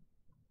good.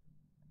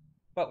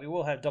 But we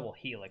will have double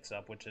Helix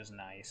up, which is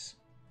nice.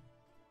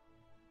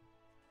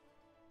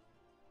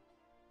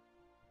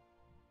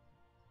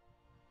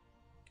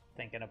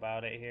 Thinking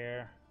about it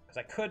here.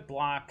 Because I could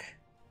block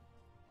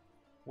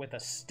with a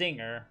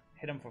Stinger,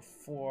 hit him for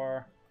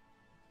 4.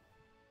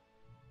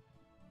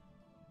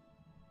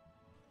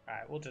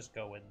 Alright, we'll just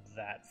go with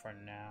that for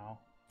now.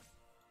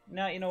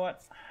 No, you know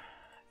what?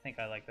 I think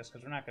I like this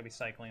because we're not going to be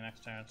cycling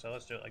next turn, so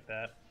let's do it like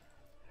that.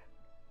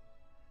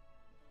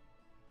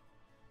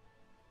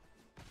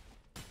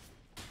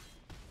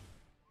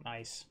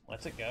 Nice.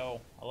 Let's it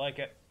go. I like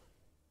it.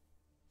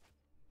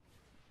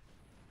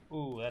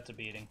 Ooh, that's a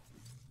beating.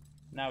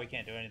 Now we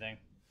can't do anything.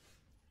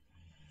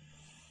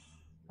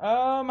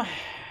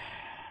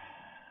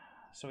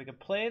 So we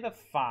could play the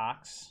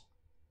Fox,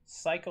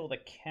 cycle the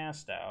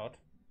cast out.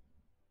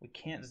 We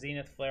can't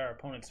Zenith Flare our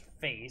opponent's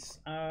face.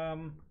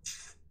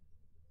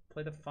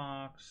 Play the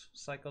Fox,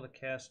 cycle the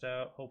cast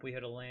out, hope we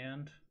hit a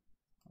land.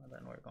 Well,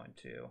 then we're going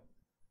to...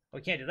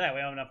 We can't do that, we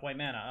don't have enough white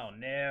mana. Oh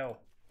no.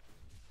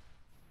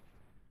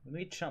 We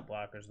need chump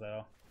blockers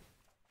though.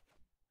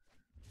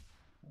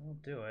 We'll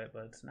do it,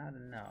 but it's not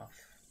enough.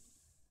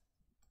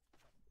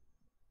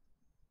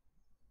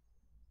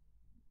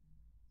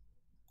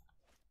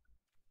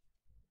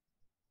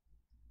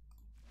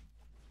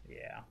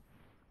 Yeah.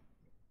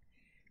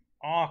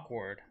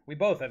 Awkward. We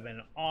both have been in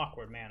an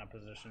awkward mana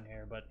position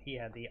here, but he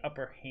had the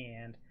upper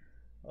hand.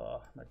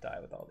 Oh, I'm gonna die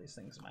with all these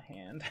things in my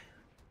hand.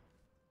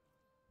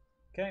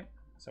 Okay,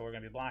 so we're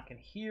gonna be blocking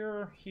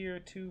here,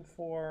 2,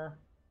 4.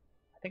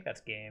 I think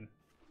that's game.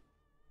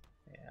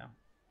 Yeah.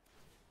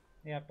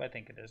 Yep, I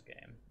think it is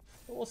game.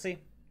 But we'll see.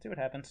 See what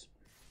happens.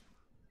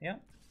 Yep.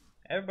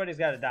 Everybody's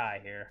got to die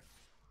here.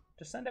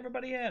 Just send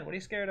everybody in. What are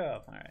you scared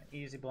of? All right.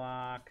 Easy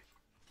block.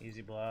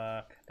 Easy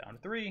block. Down to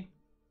 3.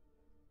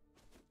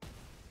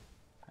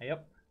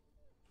 Yep.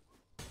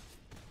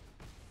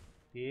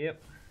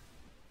 Yep.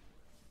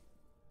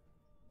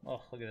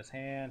 Oh, look at his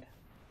hand.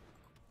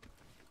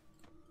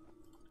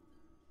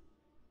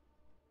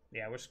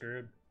 Yeah, we're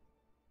screwed.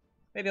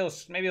 Maybe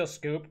he'll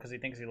scoop because he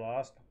thinks he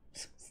lost.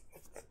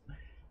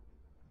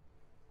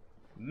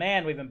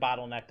 Man, we've been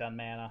bottlenecked on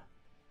mana.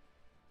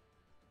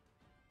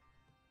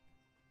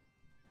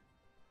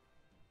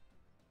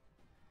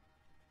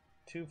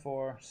 Two,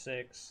 4,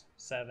 6,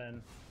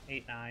 7,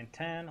 8, 9,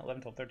 10,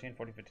 11, 12, 13,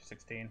 14, 15,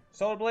 16.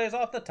 Solar Blaze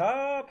off the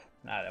top!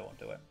 Nah, that won't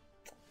do it.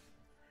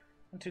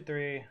 1, 2,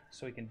 3.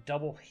 So we can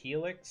double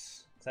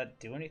Helix. Does that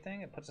do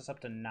anything? It puts us up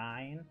to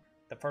 9.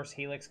 The first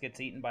Helix gets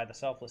eaten by the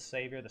Selfless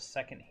Savior. The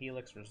second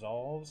Helix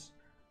resolves.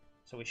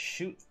 So we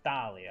shoot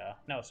Thalia.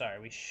 No, sorry.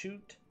 We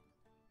shoot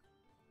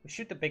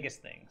the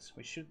biggest things.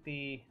 We shoot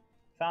the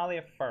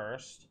Thalia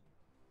first.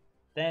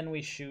 Then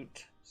we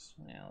shoot...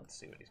 Yeah, let's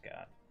see what he's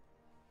got.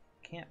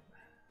 Can't...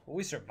 Will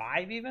we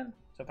survive even?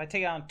 So if I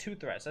take down 2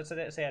 threats, let's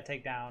say I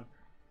take down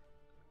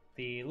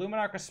the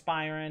Luminarch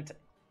Aspirant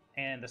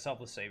and the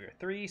Selfless Savior.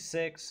 3,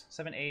 6,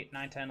 7, 8,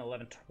 9, 10,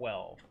 11,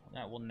 12.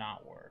 That will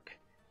not work.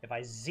 If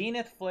I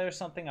Zenith Flare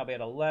something, I'll be at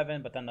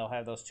 11, but then they'll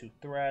have those 2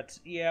 threats.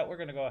 Yeah, we're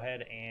going to go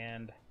ahead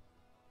and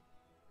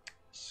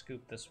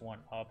scoop this one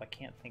up. I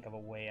can't think of a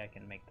way I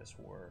can make this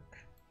work.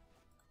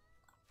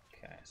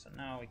 Okay, so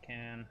now we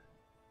can...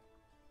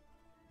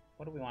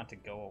 What do we want to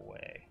go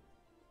away?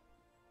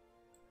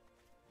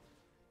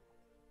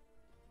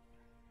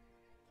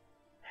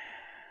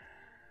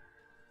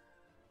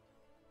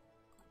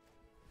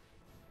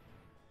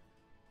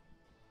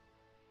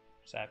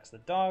 Sacks the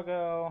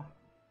doggo.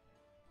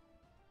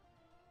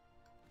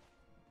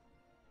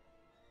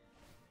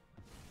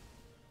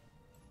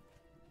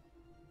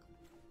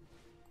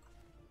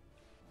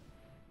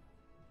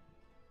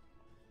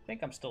 I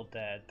think I'm still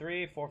dead.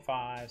 3, 4,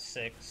 5,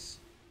 6,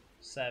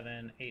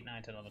 7, 8,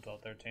 9, 10, 11,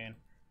 12, 13.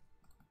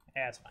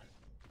 Yeah, that's fine.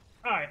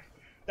 Alright.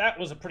 That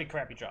was a pretty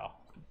crappy draw.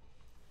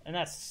 And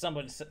that's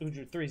somebody who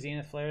drew 3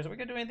 Zenith Flares. Are we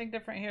going to do anything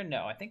different here?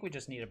 No, I think we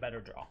just need a better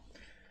draw.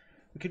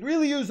 We could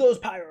really use those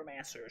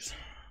Pyromancers.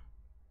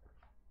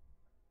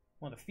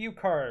 One of the few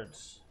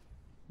cards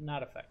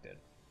not affected.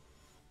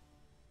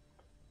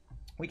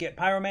 We get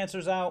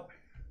Pyromancers out,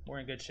 we're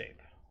in good shape.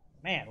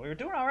 Man, we were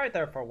doing all right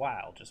there for a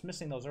while. Just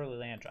missing those early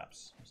land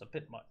drops was a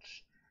bit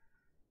much.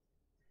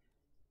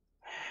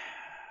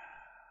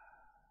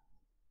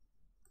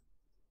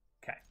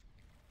 Okay.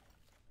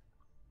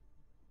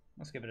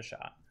 Let's give it a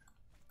shot.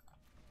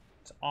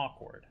 It's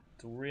awkward.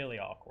 It's really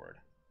awkward.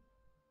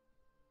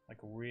 Like,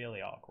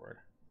 really awkward.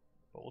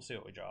 But we'll see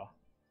what we draw.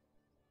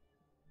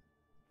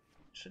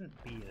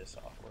 Shouldn't be this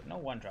awkward. No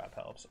 1-drop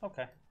helps.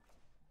 Okay.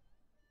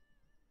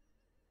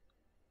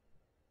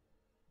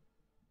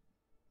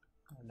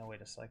 I have no way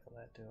to cycle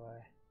that, do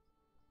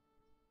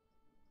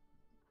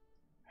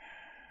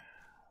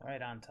I?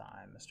 Right on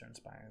time, Mr.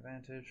 Inspiring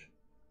Vantage.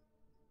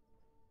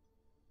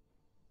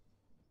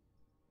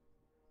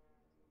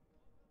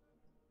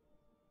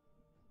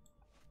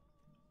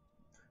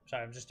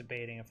 Sorry, I'm just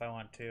debating if I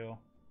want to.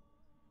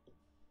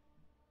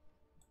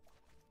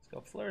 Let's go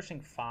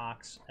Flourishing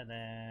Fox, and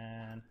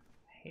then...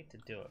 I hate to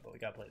do it, but we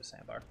gotta play the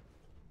Sandbar.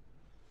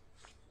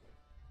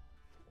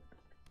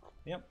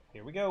 Yep,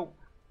 here we go.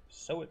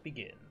 So it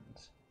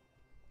begins.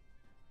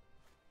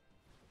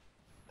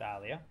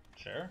 Thalia,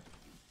 sure.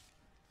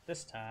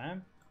 This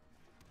time,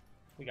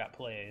 we got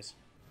plays.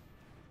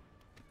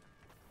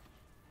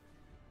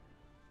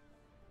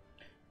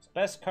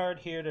 Best card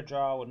here to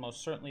draw would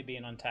most certainly be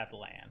an untapped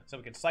land. So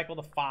we could cycle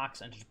the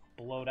Fox and just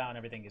blow down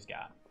everything he's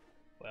got.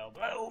 Well,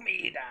 blow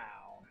me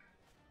down.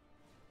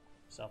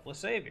 Selfless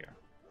Savior.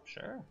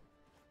 Sure.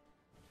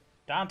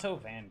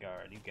 Danto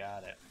Vanguard. You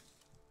got it.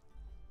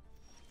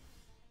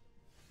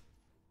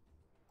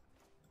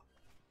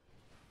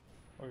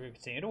 We're going to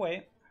continue to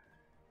wait.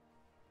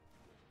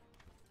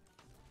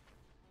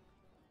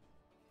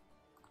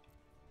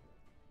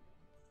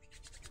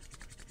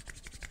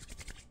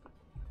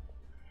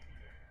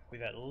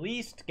 We've at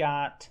least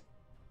got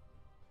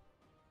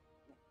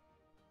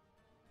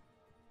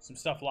some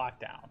stuff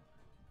locked down.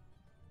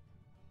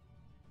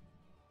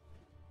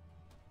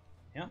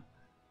 Yep.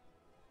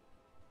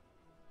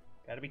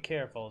 Gotta be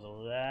careful. There's a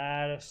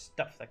lot of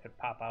stuff that could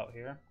pop out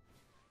here.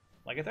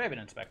 Like a Thraben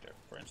Inspector,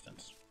 for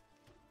instance.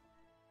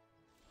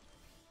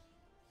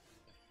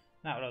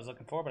 Not what I was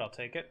looking for, but I'll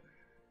take it.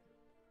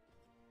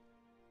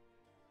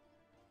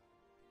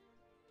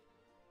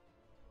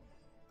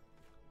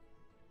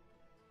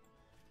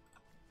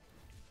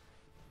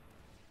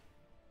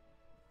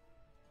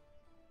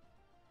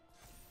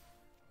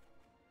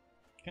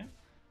 Okay.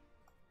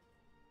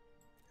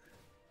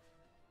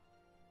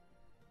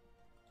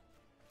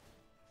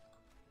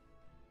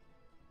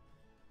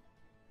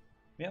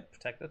 Yep,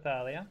 protect the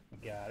Thalia.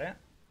 Got it.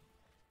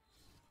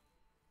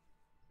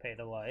 Pay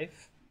the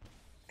life.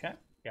 Okay.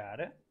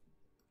 Got it.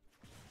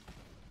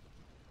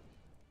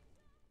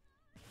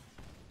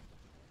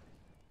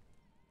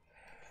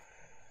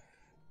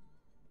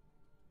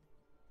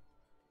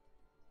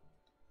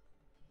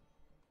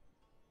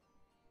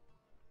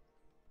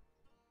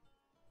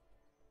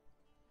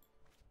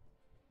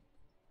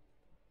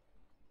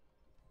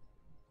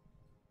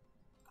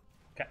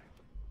 Okay.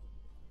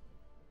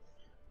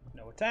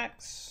 No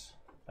attacks.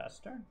 Pass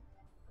turn.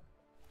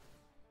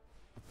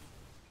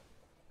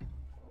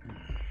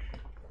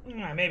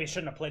 I maybe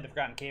shouldn't have played the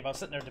Forgotten Cave. I was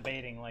sitting there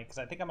debating, like, because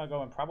I think I'm going to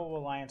go Improbable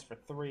Alliance for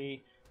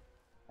 3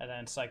 and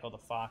then cycle the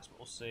Fox, but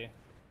we'll see.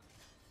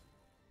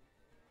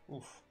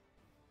 Oof.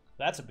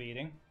 That's a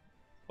beating,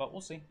 but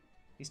we'll see.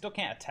 He still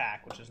can't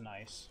attack, which is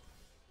nice.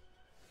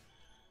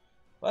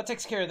 Well, that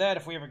takes care of that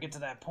if we ever get to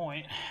that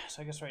point.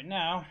 So I guess right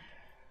now...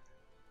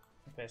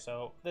 Okay,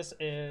 so this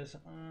is...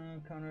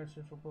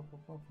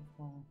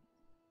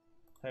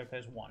 Player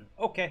pays 1.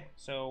 Okay,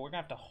 so we're going to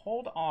have to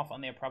hold off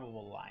on the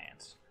Improbable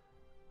Alliance.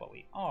 But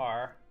we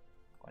are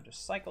going to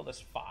cycle this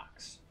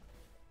Fox.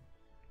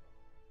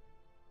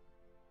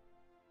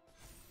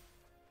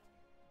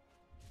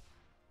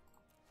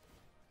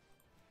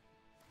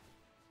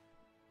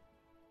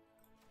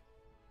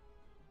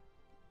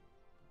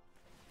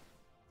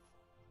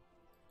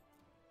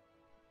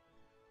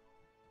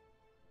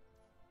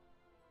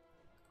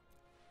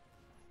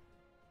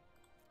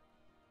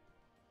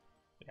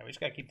 Yeah, we just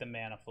gotta keep the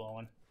mana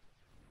flowing.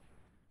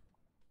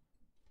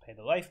 Pay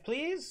the life,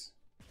 please.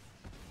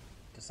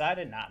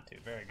 Decided not to.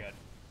 Very good.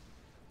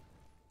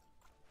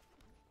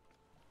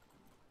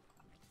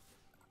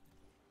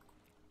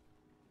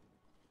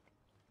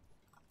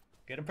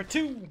 Get him for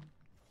 2.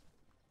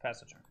 Pass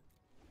the turn.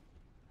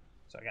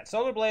 So I got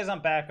Solar Blaze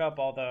on backup,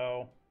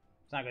 although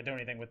it's not going to do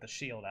anything with the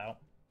shield out.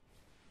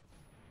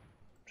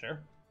 Sure.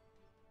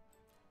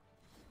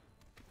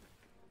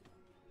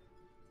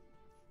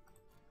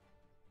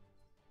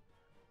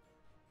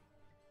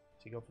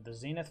 So you go for the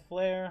Zenith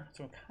Flare.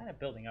 So I'm kind of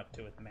building up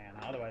to it with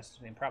mana. Otherwise,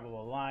 the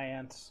Improbable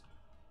Alliance.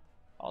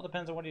 All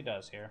depends on what he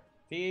does here.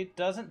 If he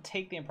doesn't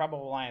take the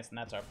Improbable Alliance, then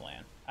that's our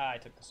plan. I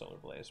took the Solar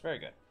Blaze. Very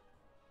good.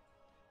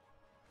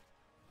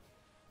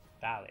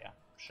 Thalia.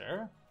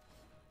 Sure.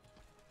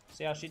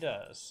 See how she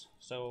does.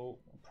 So,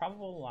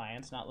 Improbable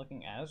Alliance not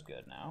looking as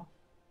good now.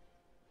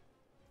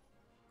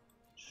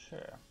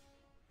 Sure.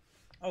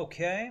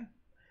 Okay.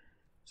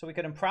 So we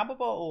could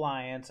Improbable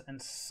Alliance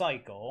and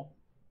cycle,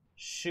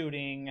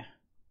 shooting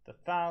the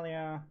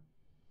Thalia.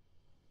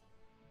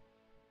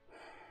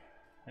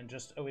 And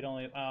just, oh, we'd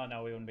only, oh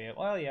no, we wouldn't be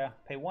able, well, yeah.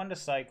 Pay 1 to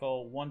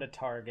cycle, 1 to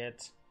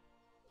target.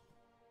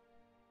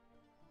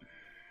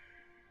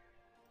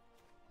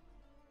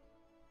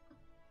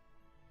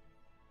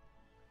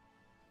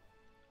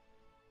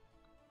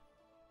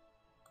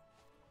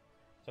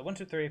 So 1,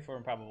 2, 3 for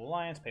Improbable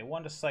Alliance. Pay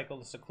 1 to cycle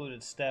the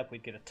Secluded Steppe.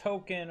 We'd get a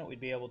token. We'd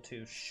be able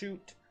to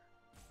shoot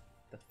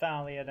the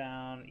Thalia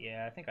down.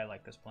 Yeah, I think I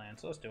like this plan,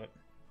 so let's do it.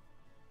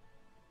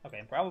 Okay,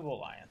 Improbable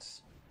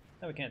Alliance.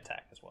 Then we can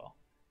attack as well.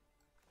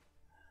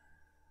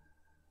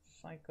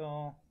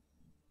 Cycle.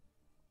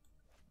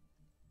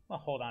 I'll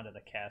hold on to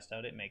the cast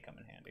out. It may come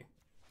in handy.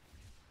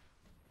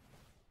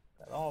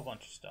 Got all a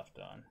bunch of stuff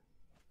done.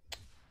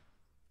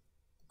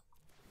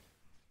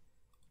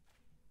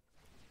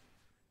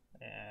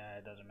 Yeah,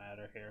 it doesn't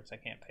matter here because I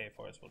can't pay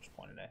for it, so we'll just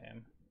point it at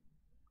him.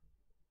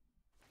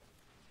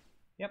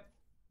 Yep.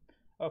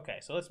 Okay,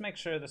 so let's make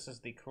sure this is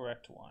the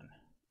correct one.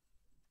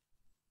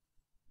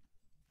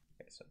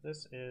 Okay, so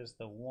this is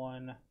the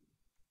one.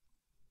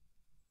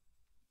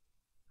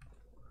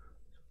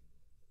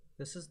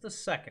 This is the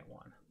second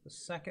one. The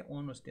second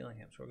one was dealing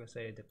him, so we're going to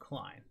say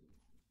decline.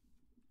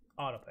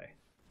 Autopay.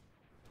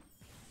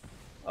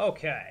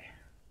 Okay.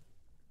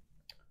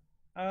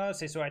 Let's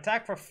see, so I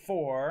attack for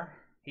 4.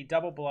 He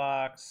double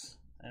blocks,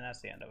 and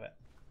that's the end of it.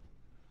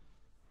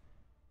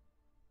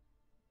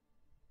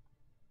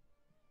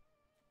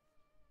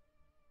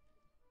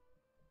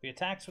 If he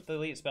attacks with the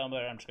elite spell,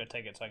 I'm just going to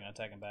take it so I can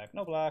attack him back.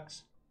 No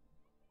blocks.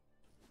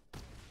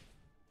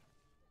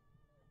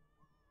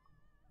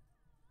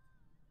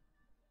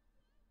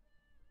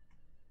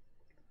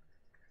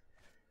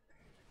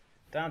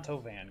 Down to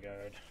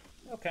Vanguard.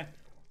 Okay.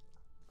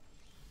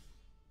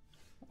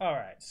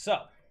 Alright, so.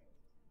 I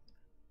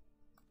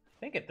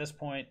think at this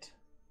point.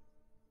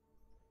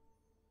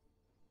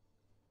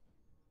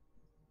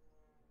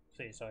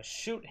 See, so I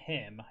shoot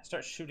him. I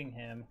start shooting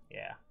him.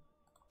 Yeah.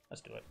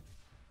 Let's do it.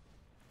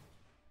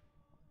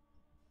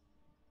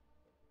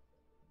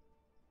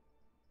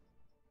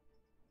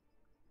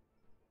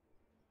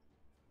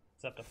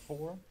 It's up to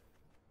 4.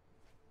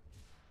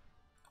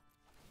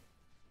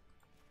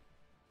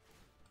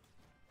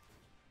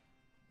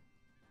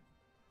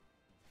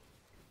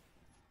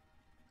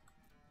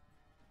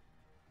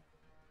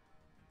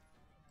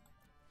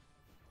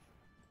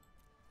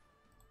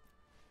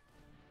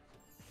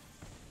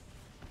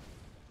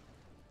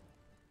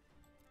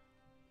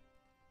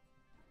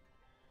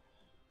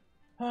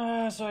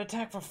 So I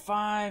attack for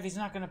 5. He's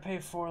not going to pay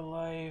 4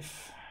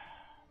 life.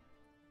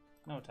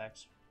 No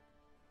attacks.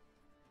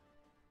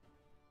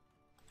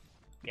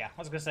 Yeah, I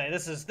was gonna say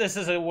this is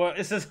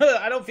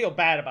I don't feel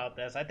bad about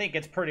this. I think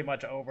it's pretty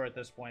much over at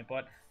this point.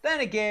 But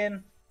then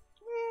again,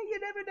 you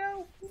never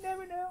know. You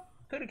never know.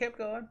 Could have kept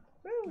going.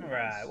 All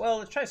right. Well,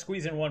 let's try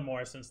squeezing one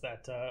more since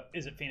that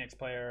Izzet Phoenix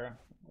player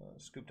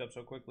scooped up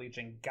so quickly.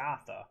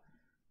 Jengatha.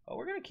 Oh,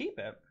 we're gonna keep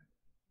it.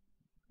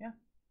 Yeah.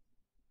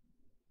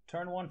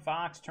 Turn 1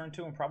 Fox, turn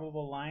 2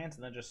 Improbable Alliance,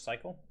 and then just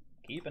cycle.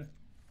 Keeping.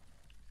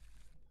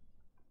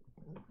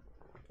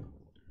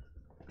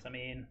 I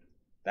mean.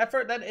 That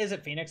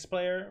Izzet Phoenix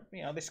player,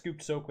 you know, they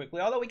scooped so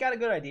quickly. Although we got a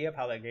good idea of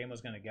how that game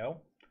was going to go.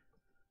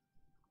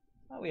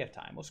 Well, we have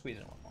time. We'll squeeze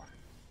in one more.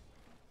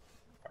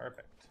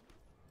 Perfect.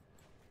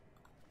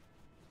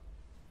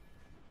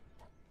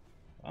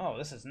 Oh,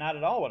 this is not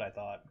at all what I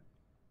thought.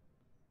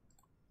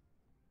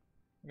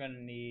 We're going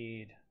to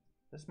need...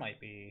 This might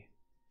be...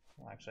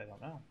 Well, actually, I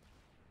don't know.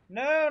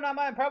 No, not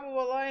my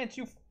Improbable Alliance,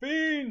 you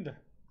fiend!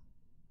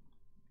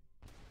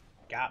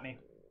 Got me.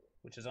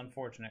 Which is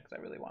unfortunate, because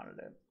I really wanted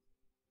it.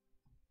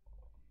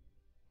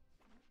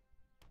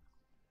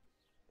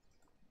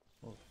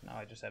 Oof, now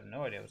I just have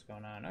no idea what's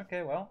going on.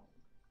 Okay, well.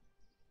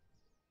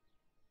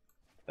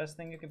 Best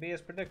thing you can be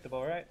is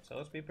predictable, right? So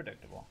let's be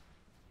predictable.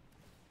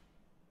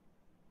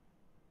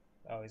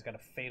 Oh, he's got a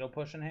fatal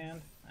push in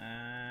hand?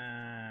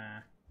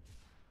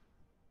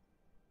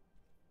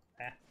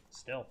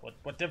 Still,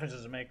 what difference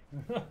does it make?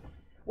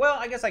 Well,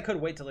 I guess I could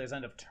wait till his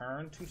end of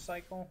turn to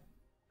cycle.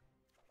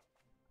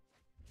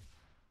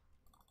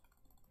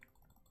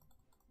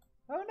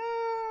 Oh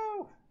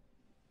no!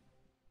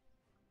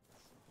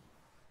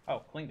 Oh,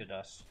 cling to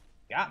dust.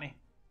 Got me.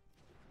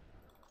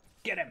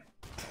 Get him!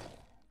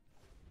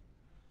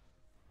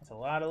 That's a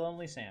lot of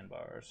Lonely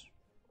Sandbars.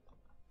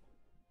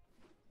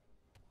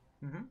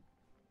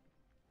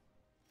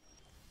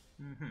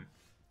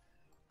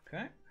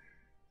 Okay.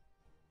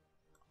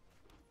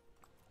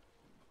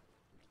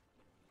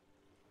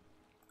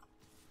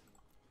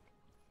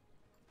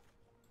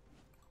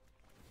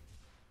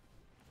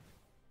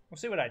 We'll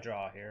see what I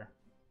draw here.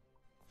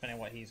 Depending on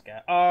what he's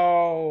got.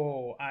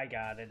 Oh, I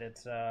got it.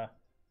 It's, let's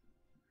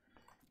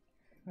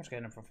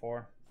get him for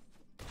 4.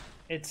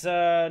 It's,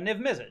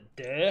 Nivvy.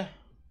 Duh.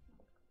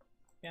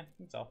 Yeah,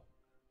 that's all.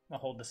 I'll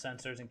hold the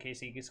Censors in case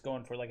he gets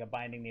going for, like, a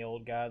Binding the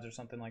Old Gods or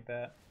something like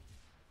that.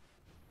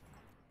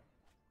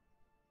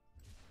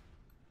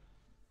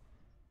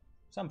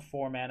 Some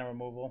 4-mana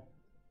removal.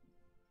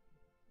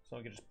 So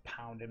we can just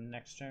pound him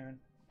next turn.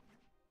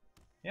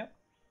 Yep.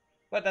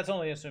 But that's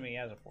only assuming he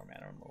has a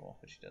 4-mana removal,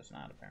 which he does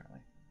not, apparently.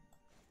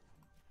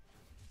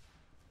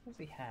 What does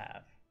he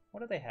have? What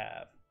do they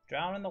have?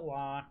 Drown in the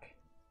Lock,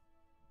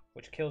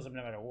 which kills him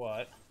no matter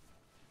what.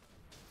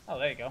 Oh,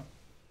 there you go.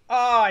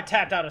 Oh, I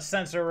tapped out of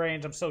Censor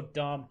range. I'm so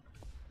dumb.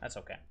 That's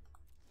okay.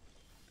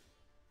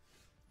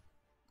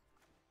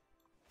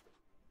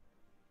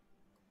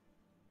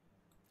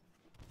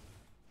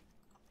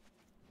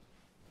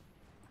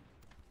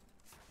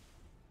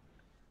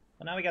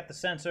 Well, now we got the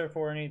Censor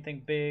for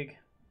anything big.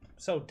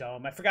 So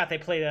dumb. I forgot they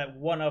played that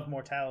one of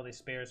Mortality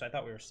Spear, so I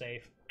thought we were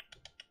safe.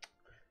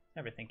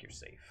 Never think you're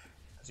safe,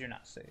 because you're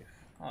not safe.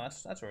 Oh,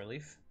 that's a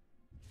relief.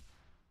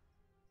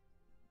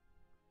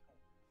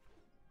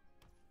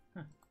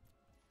 Huh.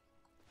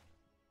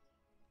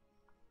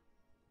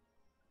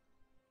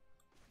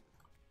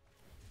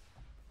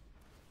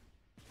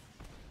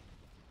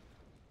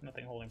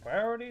 Nothing holding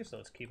priority, so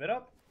let's keep it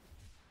up.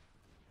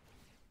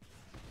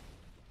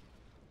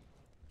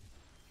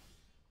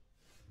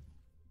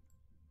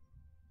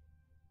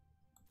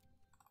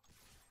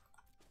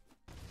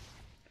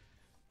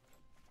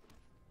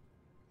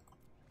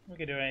 We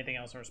can do anything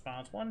else in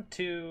response. 1,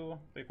 2,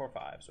 3, 4,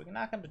 5. So we can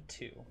knock him to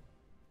 2.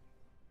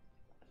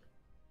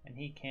 And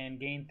he can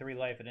gain 3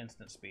 life at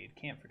instant speed.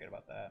 Can't forget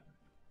about that.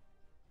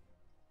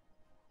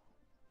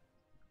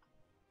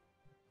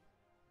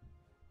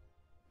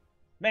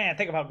 Man,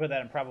 think of how good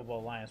that Improbable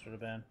Alliance would have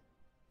been.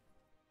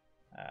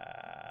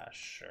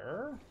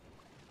 Sure.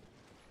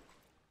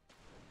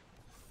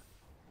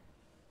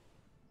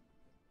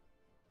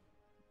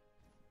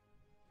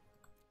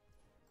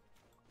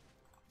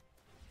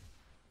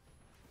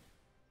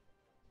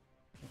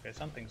 Okay,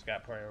 something's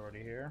got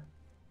priority here.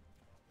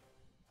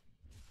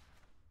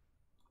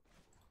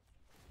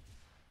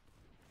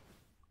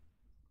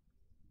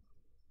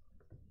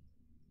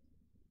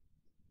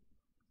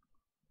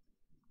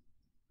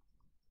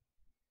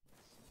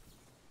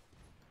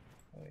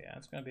 Oh yeah,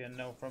 it's gonna be a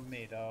no from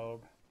me,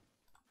 dog.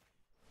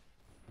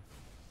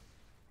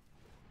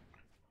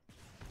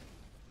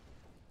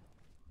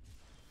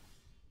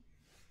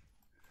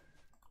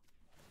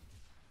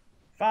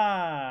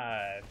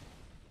 Five.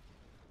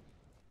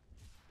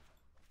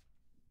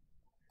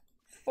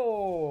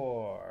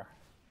 4.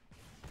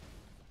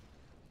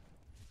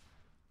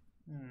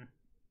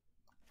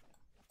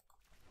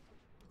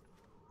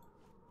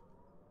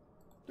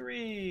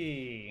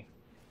 3.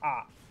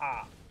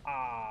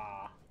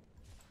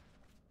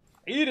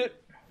 Eat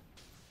it.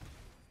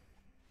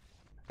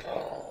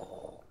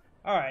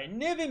 Alright,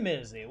 Nivvy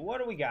Mizzy. What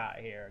do we got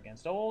here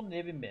against old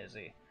Nivvy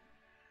Mizzy?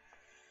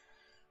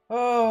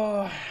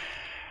 Oh.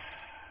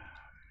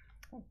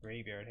 What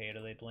graveyard hate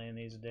are they playing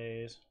these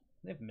days?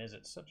 Nivvy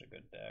Mizzy's such a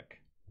good deck.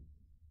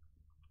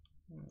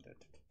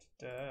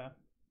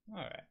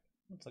 Alright,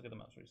 let's look at the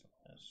most recent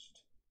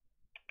list.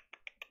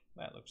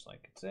 That looks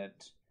like it's it.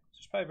 So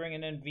it's probably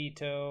bringing in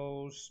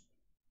Vetoes.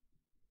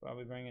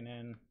 Probably bringing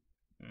in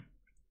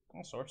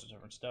all sorts of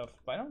different stuff.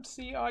 But I don't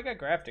see... Oh, I got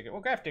Grafdigger.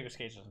 Well, Grafdigger's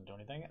cage doesn't do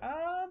anything.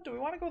 Do we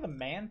want to go with the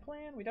man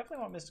plan? We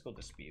definitely want Mystical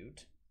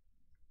Dispute.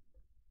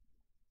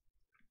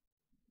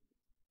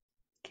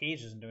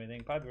 Cage doesn't do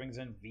anything. Probably brings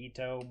in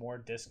Veto, more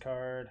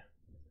discard.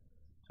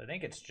 So I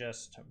think it's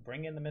just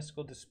bring in the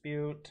Mystical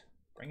Dispute,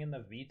 bring in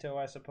the Veto,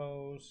 I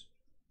suppose.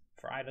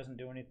 Fry doesn't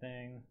do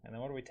anything. And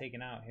then what are we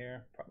taking out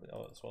here? Probably,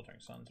 oh, the Sweltering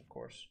Suns, of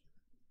course.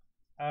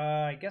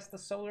 I guess the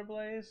Solar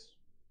Blaze.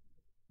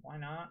 Why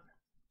not?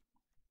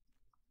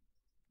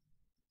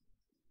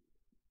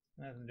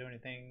 Doesn't do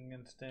anything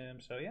against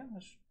him. So yeah,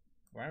 let's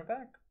run it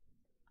back.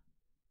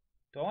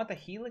 Do I want the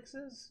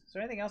Helixes? Is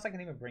there anything else I can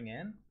even bring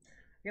in?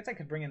 I guess I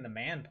could bring in the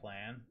man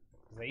plan.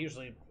 They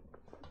usually...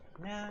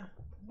 Nah,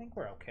 I think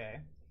we're okay.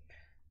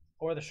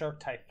 Or the Shark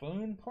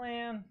Typhoon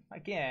plan.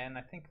 Again,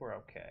 I think we're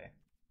okay.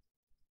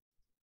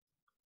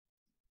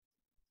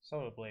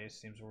 Solar Blaze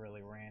seems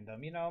really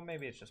random. You know,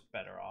 maybe it's just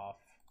better off.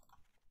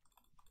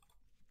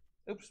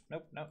 Oops,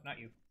 nope, not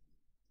you.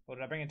 What,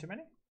 did I bring in too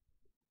many?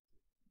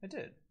 I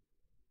did.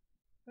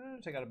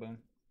 Take out a Boon.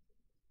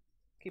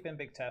 Keep in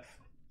Big Tef.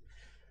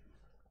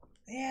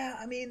 Yeah,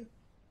 I mean,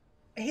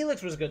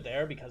 Helix was good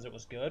there because it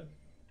was good,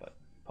 but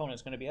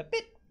opponent's going to be a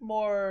bit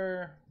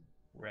more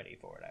ready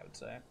for it, I would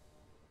say.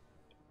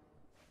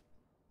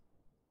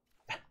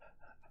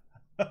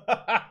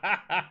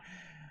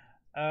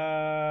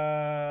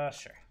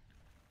 Sure.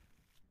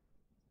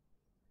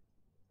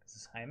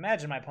 I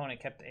imagine my opponent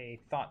kept a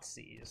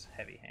Thoughtseize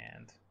heavy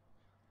hand.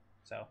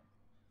 So,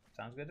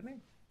 sounds good to me.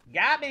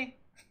 Got me!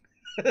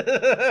 Let's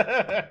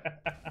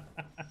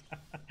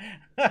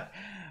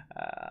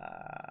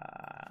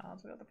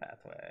go with the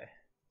pathway.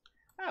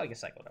 Oh, we can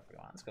cycle whatever we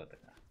want. Let's go with it.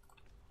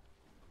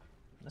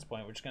 At this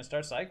point, we're just going to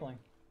start cycling.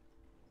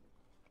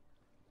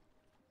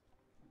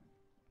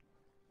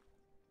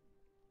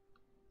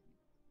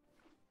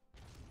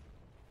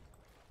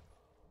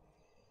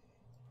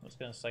 I'm just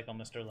going to cycle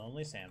Mr.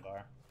 Lonely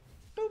Sandbar.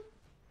 Boop.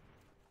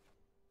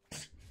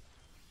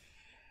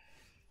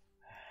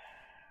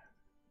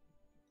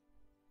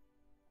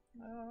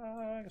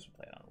 I guess we'll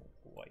play it on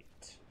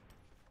white.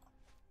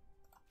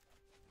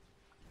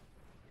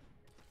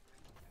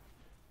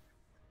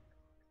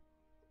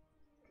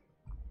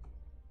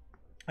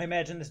 I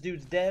imagine this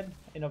dude's dead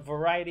in a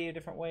variety of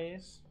different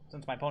ways.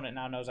 Since my opponent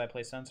now knows I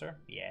play Censor.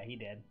 Yeah, he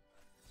did.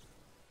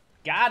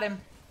 Got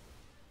him!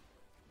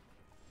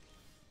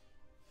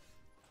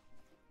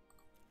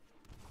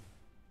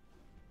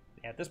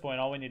 Yeah, at this point,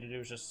 all we need to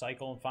do is just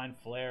cycle and find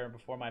Flare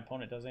before my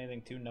opponent does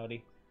anything too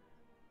nutty.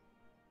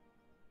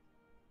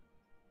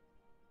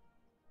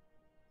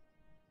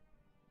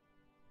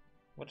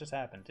 What just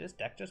happened? Did his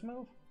deck just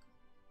move?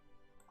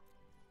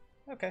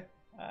 Okay.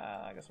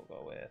 I guess we'll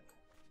go with...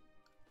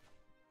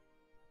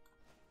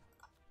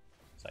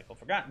 Cycle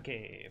Forgotten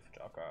Cave.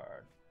 Draw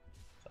card.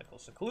 Cycle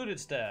Secluded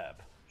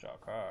Steppe. Draw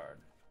card.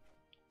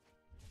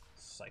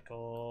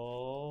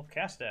 Cycle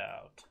Cast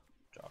Out.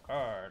 Draw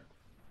card.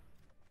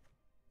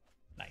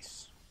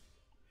 Nice.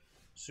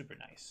 Super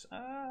nice.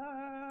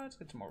 Let's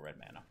get some more red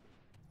mana.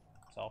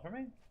 That's all for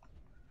me.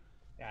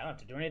 Yeah, I don't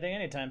have to do anything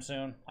anytime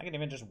soon. I can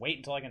even just wait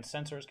until I can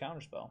censor his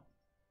counterspell.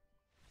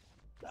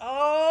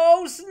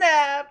 Oh,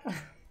 snap!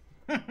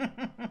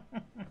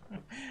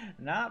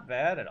 Not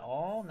bad at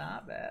all.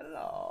 Not bad at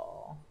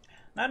all.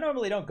 I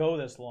normally don't go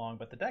this long,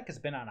 but the deck has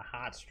been on a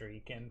hot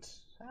streak, and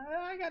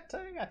I got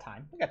time. I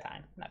got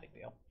time. Not a big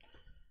deal.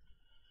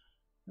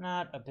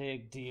 Not a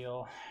big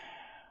deal.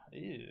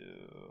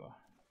 Ew.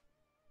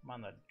 I'm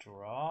on the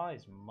draw.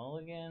 He's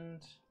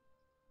mulliganed.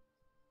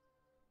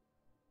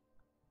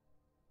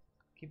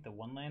 Keep the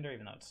one lander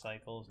even though it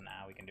cycles.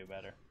 Nah, we can do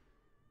better.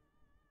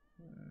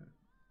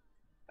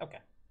 Okay.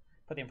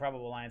 Put the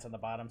Improbable Alliance on the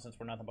bottom since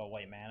we're nothing but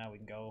white mana. We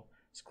can go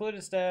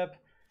Secluded Steppe,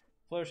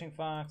 Flourishing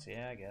Fox.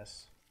 Yeah, I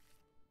guess.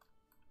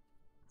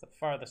 It's the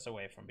farthest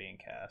away from being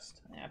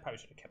cast. Yeah, I probably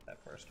should have kept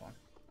that first one.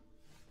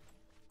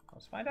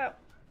 Let's find out.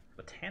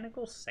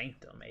 Botanical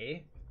Sanctum, eh?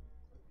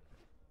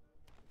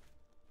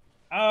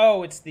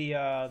 Oh, it's the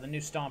new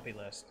Stompy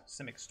list.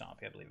 Simic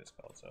Stompy, I believe it's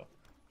called, so.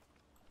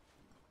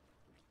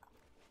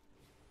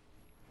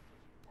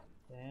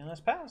 And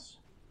let's pass.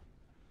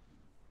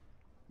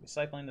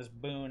 Recycling this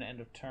Boon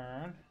end of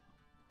turn.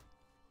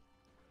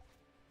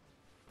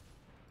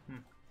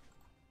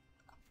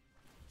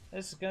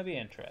 This is going to be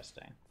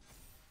interesting.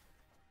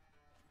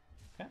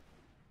 Okay.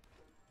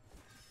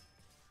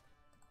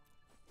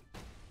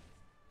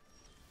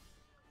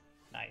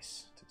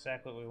 Nice. It's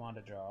exactly what we want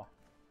to draw.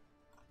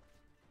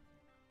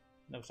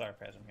 No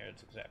sarcasm here.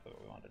 It's exactly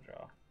what we want to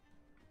draw.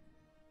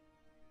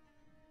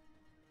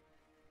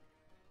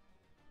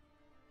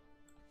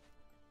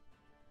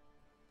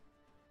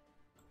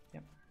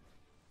 Yep.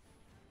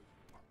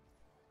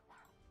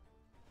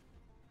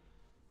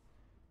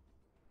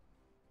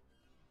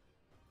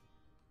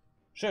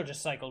 Should have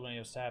just cycled when he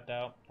was tapped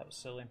out. That was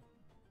silly.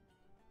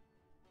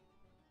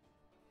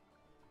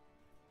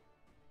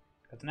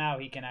 Because now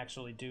he can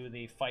actually do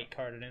the fight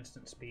card at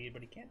instant speed,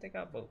 but he can't take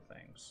out both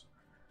things.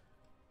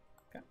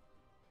 Okay.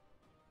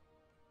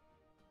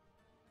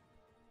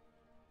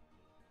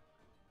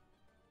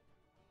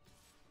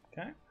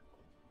 Okay.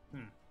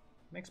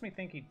 Makes me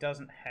think he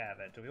doesn't have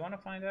it. Do we want to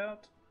find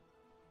out?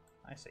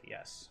 I say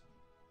yes.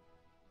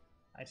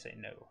 I say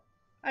no.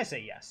 I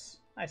say yes.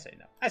 I say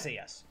no. I say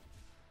yes.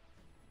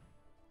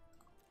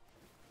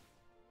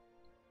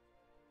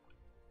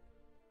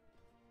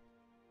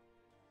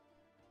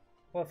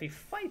 Well, if he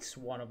fights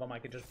one of them, I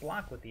could just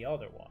block with the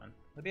other one.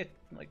 It'd be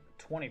like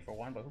 20 for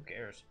one, but who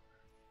cares?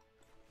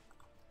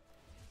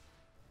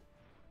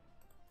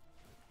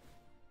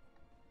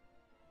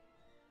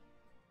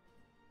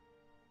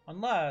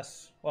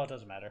 Unless, well, it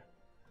doesn't matter.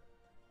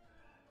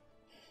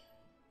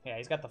 Yeah,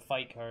 he's got the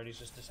fight card. He's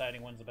just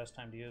deciding when's the best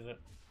time to use it.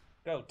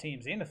 Go,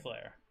 team Zenith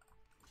Flare.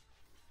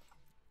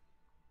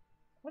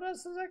 What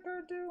else does that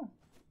card do?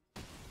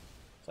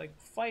 It's like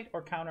fight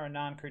or counter a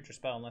non-creature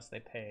spell unless they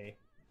pay.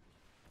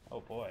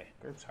 Oh boy,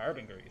 Group's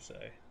Harbinger, you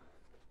say?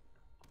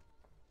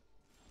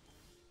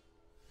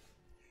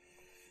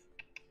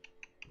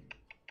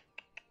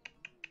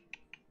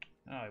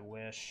 Oh, I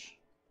wish.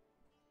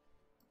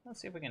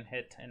 Let's see if we can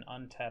hit an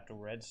untapped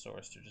red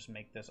source to just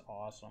make this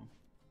awesome.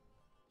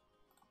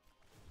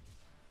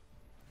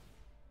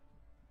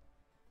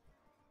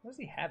 What does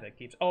he have that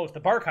keeps... Oh, it's the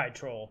Barkhide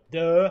Troll.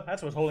 Duh!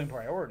 That's what's holding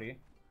priority.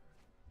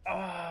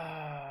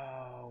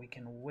 Oh, we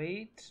can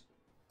wait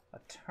a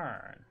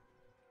turn,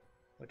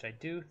 which I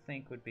do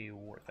think would be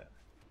worth it.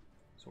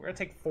 So we're going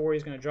to take 4.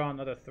 He's going to draw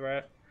another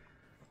threat.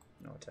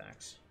 No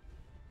attacks.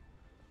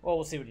 Well,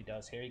 we'll see what he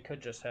does here. He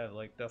could just have,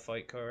 like, the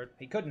fight card.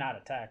 He could not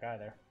attack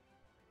either.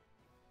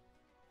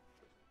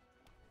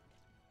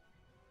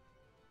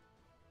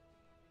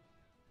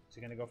 Is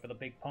he going to go for the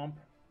big pump?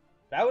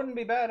 That wouldn't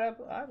be bad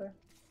either.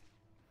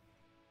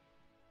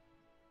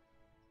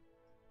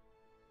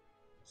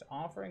 He's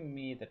offering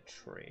me the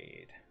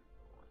trade.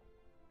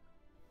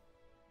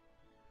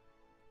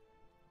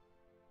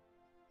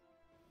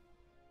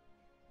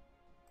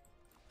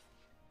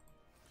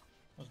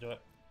 Let's do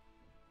it.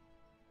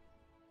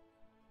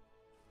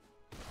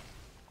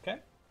 Okay.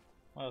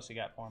 What else you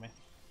got for me?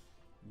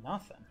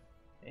 Nothing.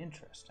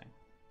 Interesting.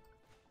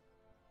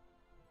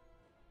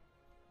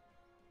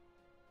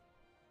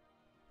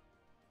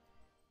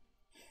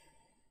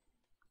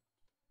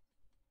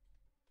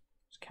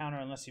 Just counter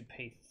unless you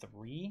pay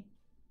 3.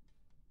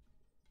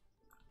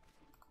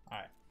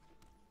 Alright.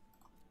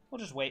 We'll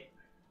just wait.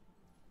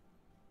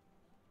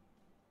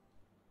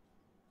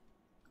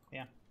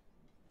 Yeah.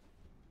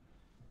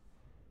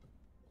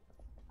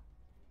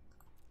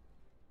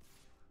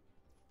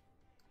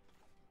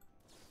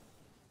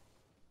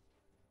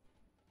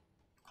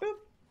 Boop.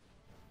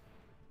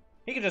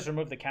 He could just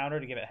remove the counter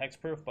to give it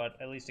hexproof, but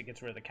at least it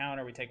gets rid of the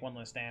counter. We take 1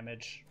 less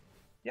damage.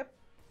 Yep.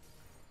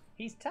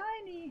 He's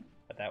tiny,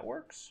 but that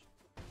works.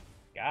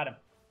 Got him.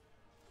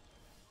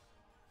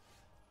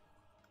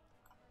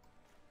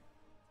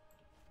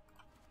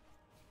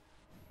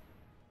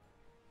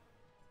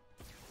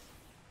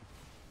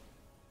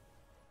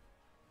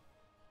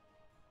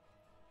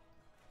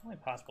 The only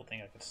possible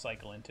thing I could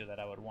cycle into that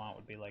I would want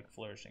would be like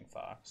Flourishing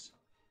Fox.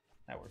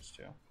 That works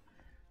too.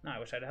 No, I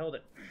wish I'd held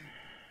it.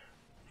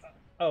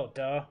 Oh,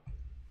 duh.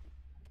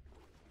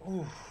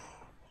 Ooh.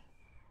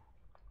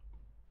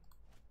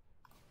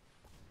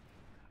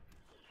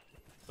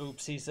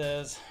 Oops, he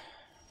says.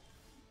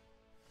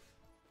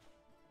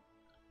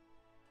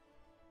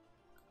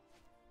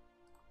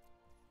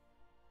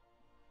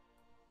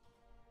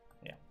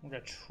 Yeah, I'm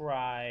gonna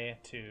try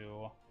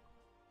to...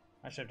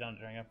 I should have done it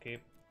during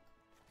upkeep.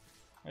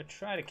 I'm gonna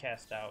try to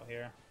cast out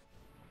here.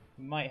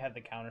 Might have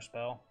the counter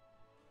spell.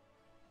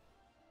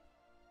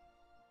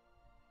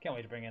 Can't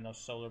wait to bring in those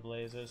solar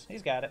blazes.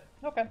 He's got it.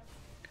 Okay.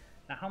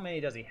 Now, how many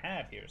does he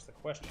have here is the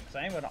question. Because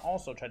I am going to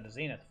also try to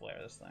Zenith Flare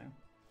this thing.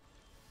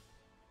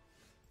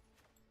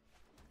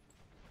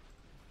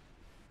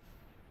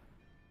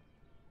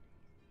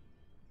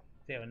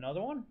 Does he have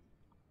another one?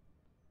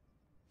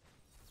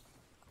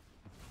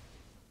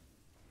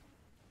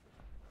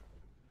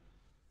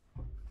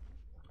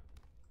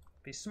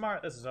 If he's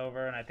smart, this is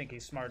over, and I think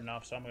he's smart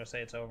enough, so I'm going to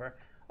say it's over.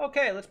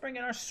 Okay, let's bring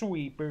in our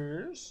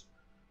sweepers.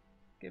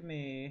 Give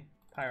me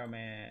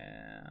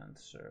Pyromancers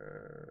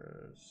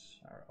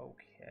are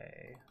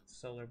okay.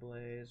 Solar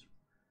Blaze.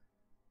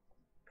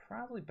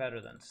 Probably better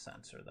than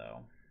Censor,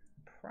 though.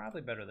 Probably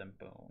better than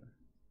Boon.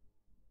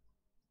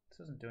 This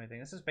doesn't do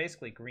anything. This is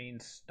basically green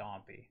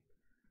Stompy.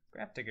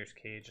 Grafdigger's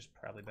Cage is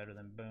probably better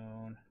than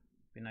Boon.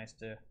 Be nice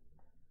to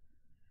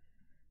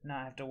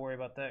not have to worry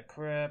about that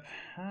crap.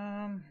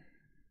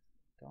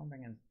 Don't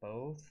bring in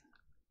both.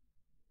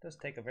 It does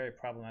take a very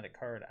problematic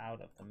card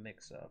out of the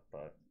mix-up,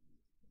 but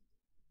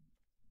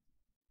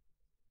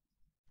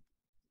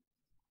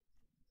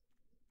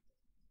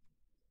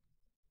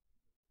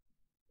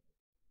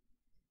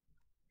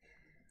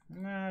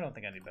no, I don't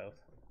think I need both.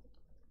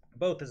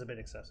 Both is a bit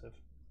excessive.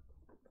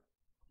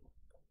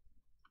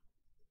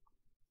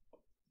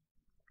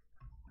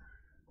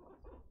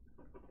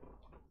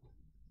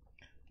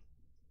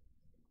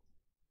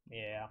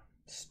 Yeah,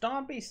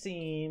 Stompy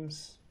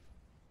seems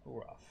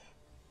rough,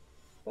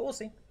 but we'll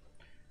see.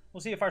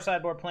 We'll see if our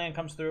sideboard plan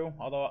comes through,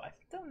 although I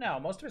don't know.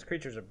 Most of his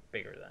creatures are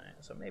bigger than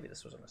it, so maybe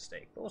this was a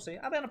mistake, but we'll see.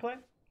 I'm gonna play.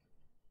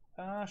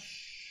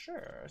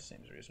 Sure,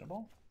 seems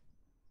reasonable.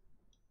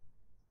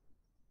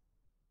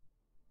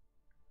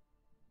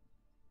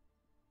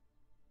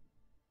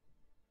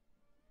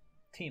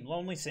 Team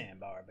Lonely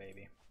Sandbar,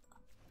 baby.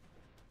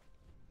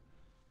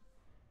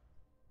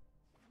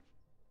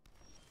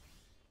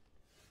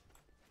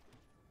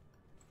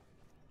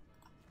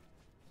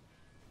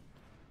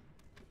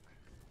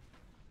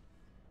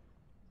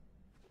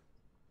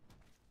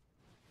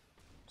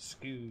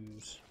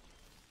 Scoos.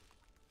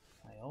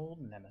 My old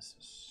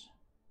nemesis.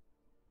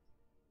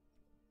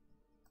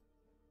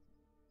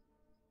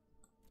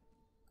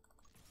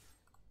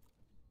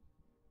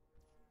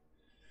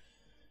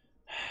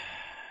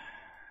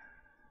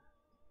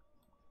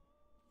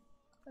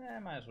 I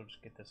might as well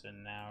just get this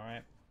in now,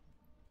 right?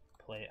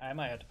 I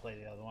might have to play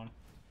the other one.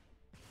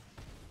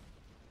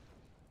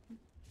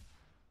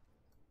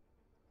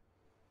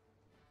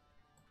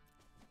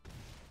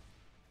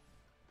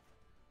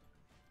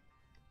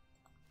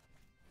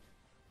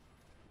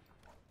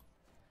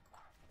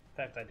 In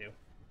fact, I do.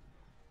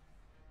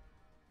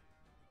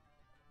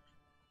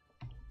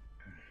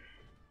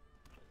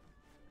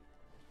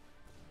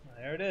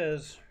 There it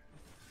is.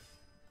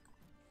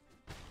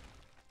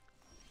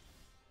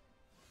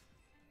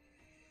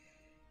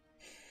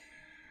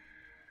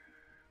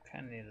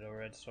 Kind of needed a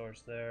red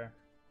source there.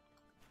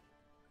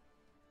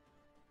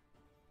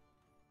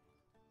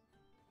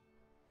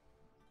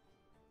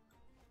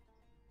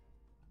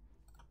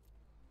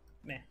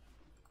 Meh.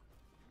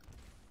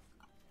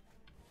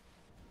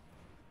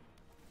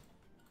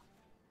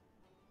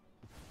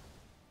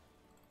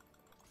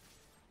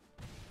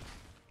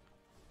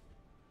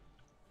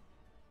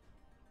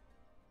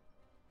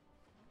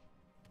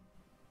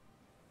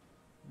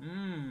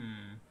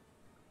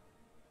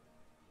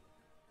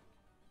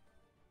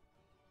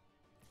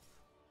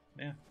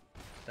 Yeah.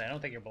 I don't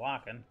think you're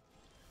blocking.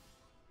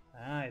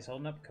 Ah, he's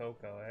holding up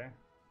Coco, eh?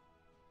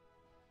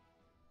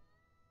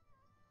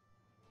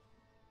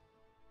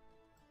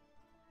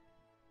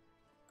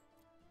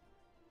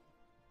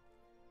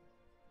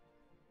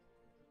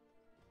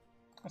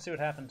 Let's see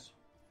what happens.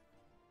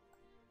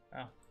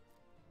 Oh.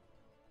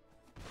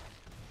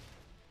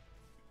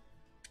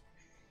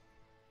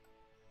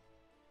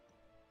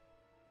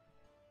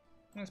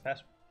 Let's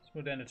pass. Let's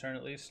move to end of turn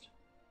at least.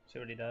 See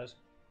what he does.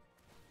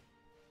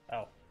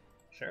 Oh.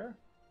 Sure.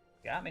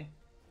 Got me.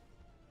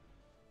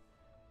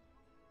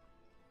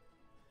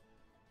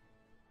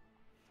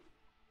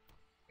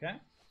 Okay.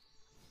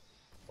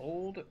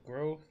 Old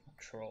Growth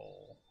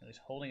Troll. And he's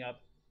holding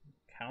up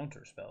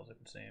counter spells, it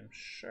would seem.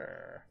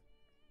 Sure.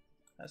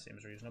 That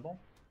seems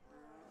reasonable.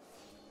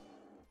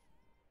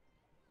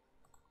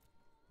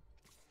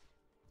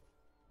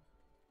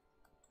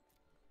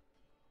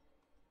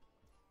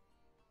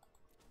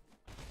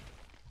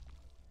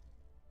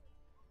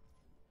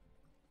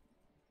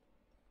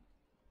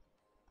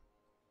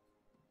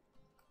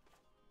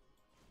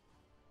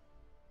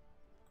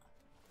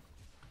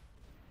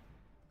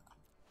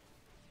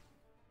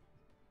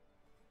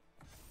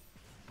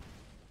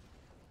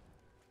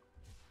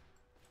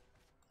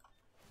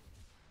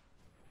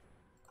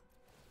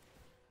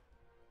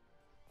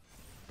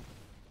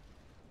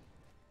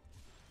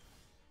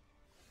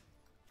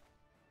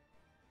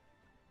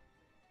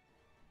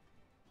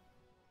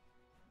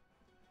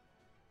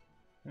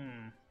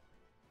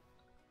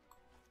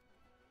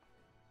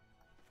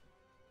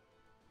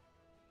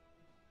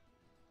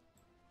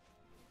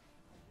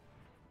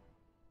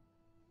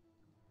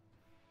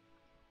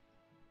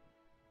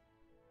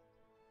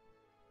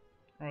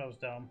 Oh, that was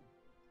dumb.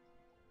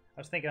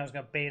 I was thinking I was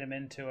going to bait him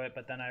into it,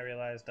 but then I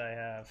realized I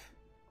have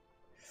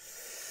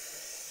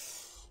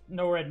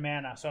no red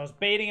mana. So I was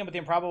baiting him with the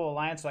Improbable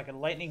Alliance so I could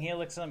Lightning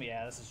Helix him.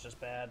 Yeah, this is just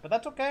bad, but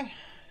that's okay.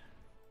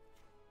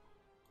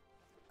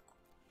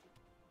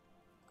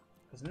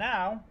 Because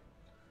now,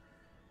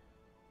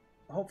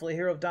 hopefully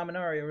Hero of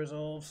Dominaria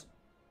resolves.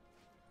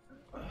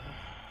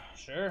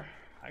 Sure,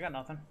 I got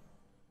nothing.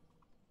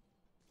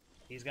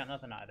 He's got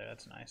nothing either,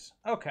 that's nice.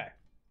 Okay.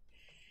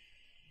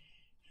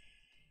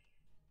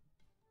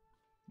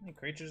 Any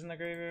creatures in the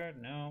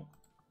graveyard? No.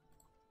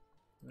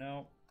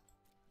 No.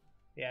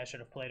 Yeah, I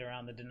should have played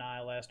around the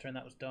denial last turn.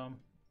 That was dumb.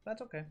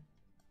 That's okay.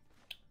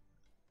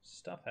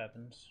 Stuff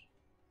happens.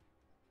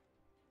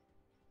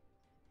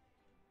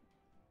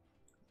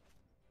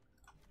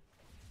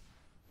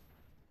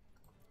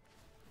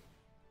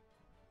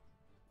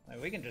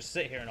 Like, we can just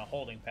sit here in a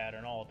holding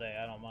pattern all day.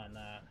 I don't mind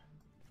that.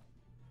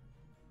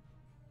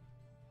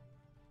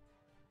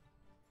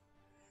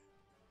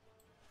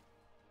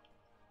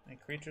 Any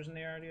creatures in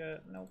the yard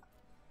yet? Nope.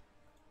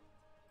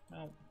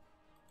 Nope.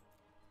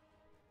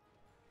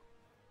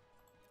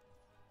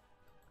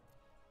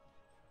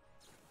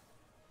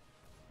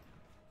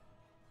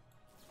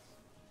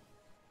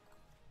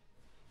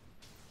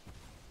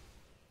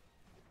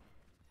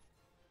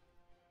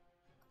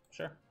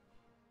 Sure.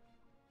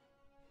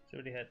 See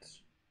what he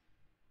hits.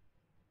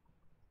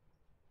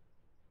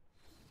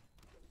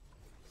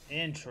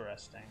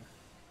 Interesting.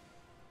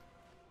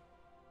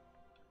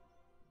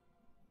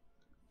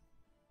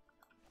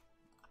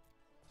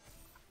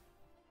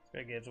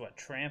 This guy gives what?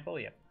 Trample?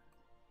 Yep.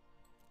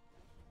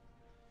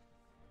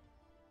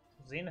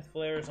 Zenith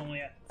Flare is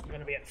only going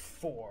to be at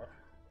 4.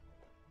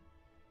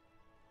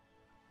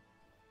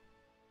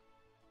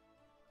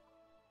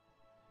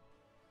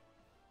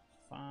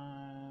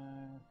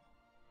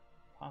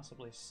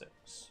 Possibly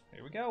 6.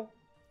 Here we go.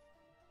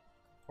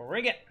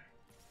 Rig it.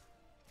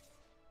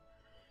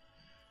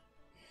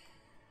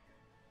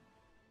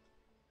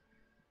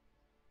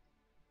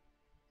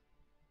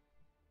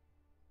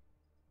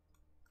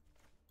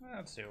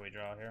 Let's see what we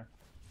draw here.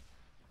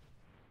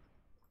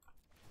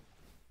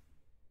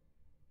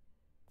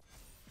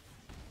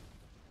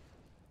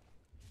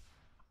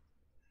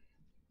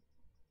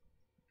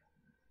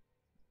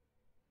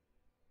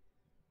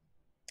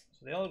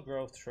 So the old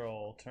growth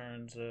troll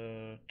turns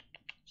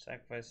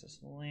sacrifice this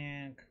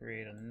land,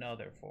 create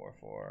another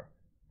 4/4.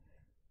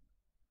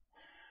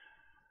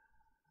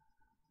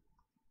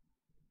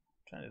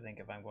 Trying to think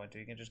if I'm going to.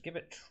 You can just give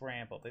it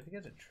trample. But if he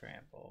gives it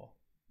trample,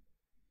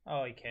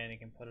 oh, he can. He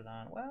can put it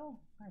on. Well,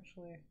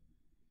 actually,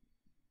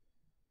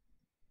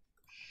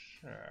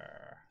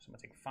 sure. So I'm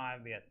gonna take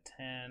 5, be at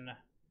 10.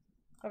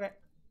 Okay.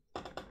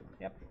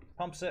 Yep.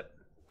 Pumps it.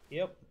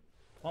 Yep.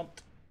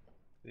 Pumped.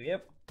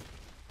 Yep.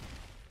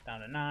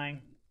 Down to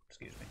 9.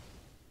 Excuse me.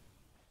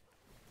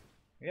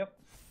 Yep.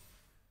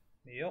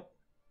 Yep.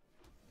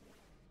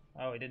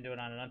 Oh, he didn't do it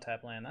on an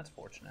untapped land. That's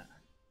fortunate.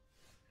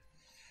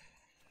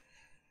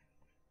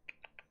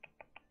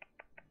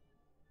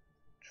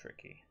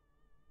 Tricky.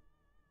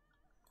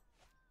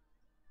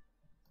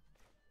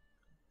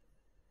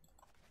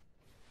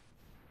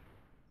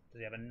 Does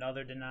he have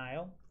another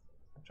denial?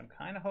 Which I'm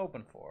kind of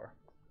hoping for.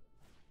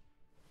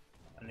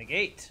 A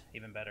negate,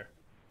 even better.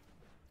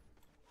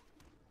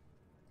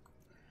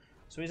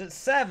 So he's at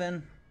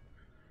 7.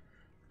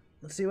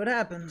 Let's see what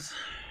happens.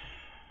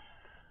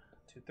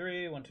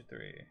 2/3, 1, 2,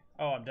 3.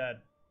 Oh, I'm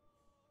dead.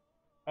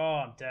 Oh,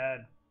 I'm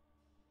dead.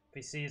 If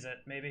he sees it,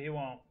 maybe he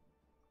won't.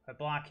 If I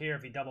block here,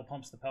 if he double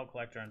pumps the Pelt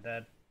Collector, I'm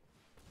dead.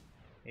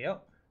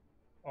 Yep.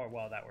 Or,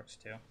 well, that works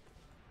too.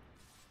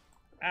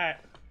 Alright.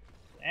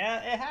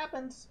 Yeah, it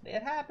happens.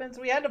 It happens.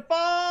 We had to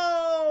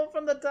fall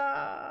from the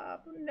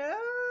top. No.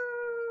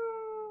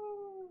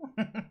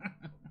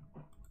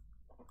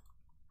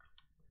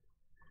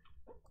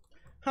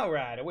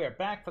 Alright, we are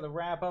back for the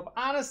wrap-up.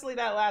 Honestly,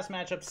 that last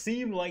matchup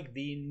seemed like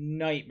the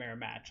nightmare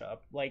matchup.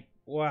 Like,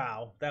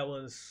 wow, that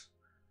was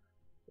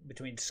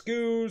between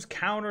scoos,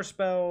 counter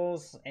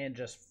spells, and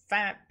just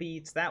fat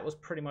beats. That was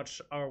pretty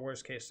much our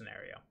worst-case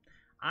scenario.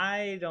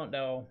 I don't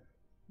know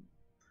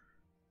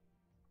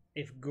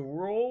if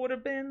Gruul would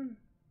have been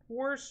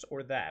worse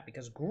or that,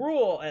 because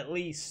Gruul, at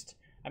least,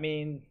 I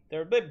mean,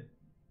 they're a bit,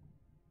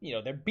 you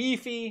know, they're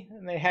beefy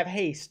and they have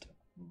haste,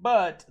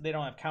 but they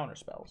don't have counter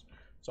spells.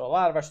 So a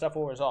lot of our stuff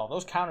will resolve.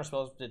 Those counter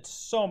spells did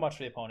so much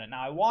for the opponent.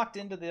 Now, I walked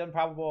into the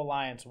Improbable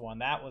Alliance one.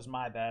 That was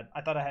my bad.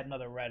 I thought I had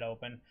another red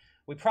open.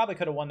 We probably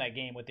could have won that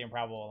game with the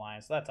Improbable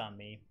Alliance. That's on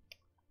me.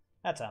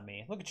 That's on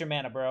me. Look at your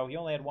mana, bro. You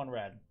only had 1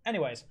 red.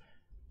 Anyways,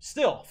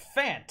 still,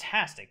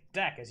 fantastic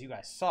deck, as you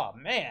guys saw.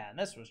 Man,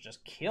 this was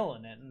just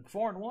killing it. And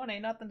 4-1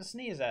 ain't nothing to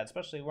sneeze at,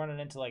 especially running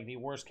into, like, the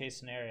worst-case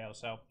scenario.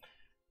 So,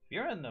 if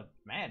you're in the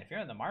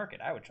market,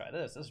 I would try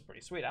this. This is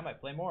pretty sweet. I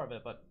might play more of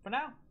it. But for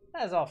now,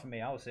 that is all for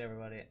me. I will see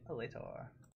everybody later.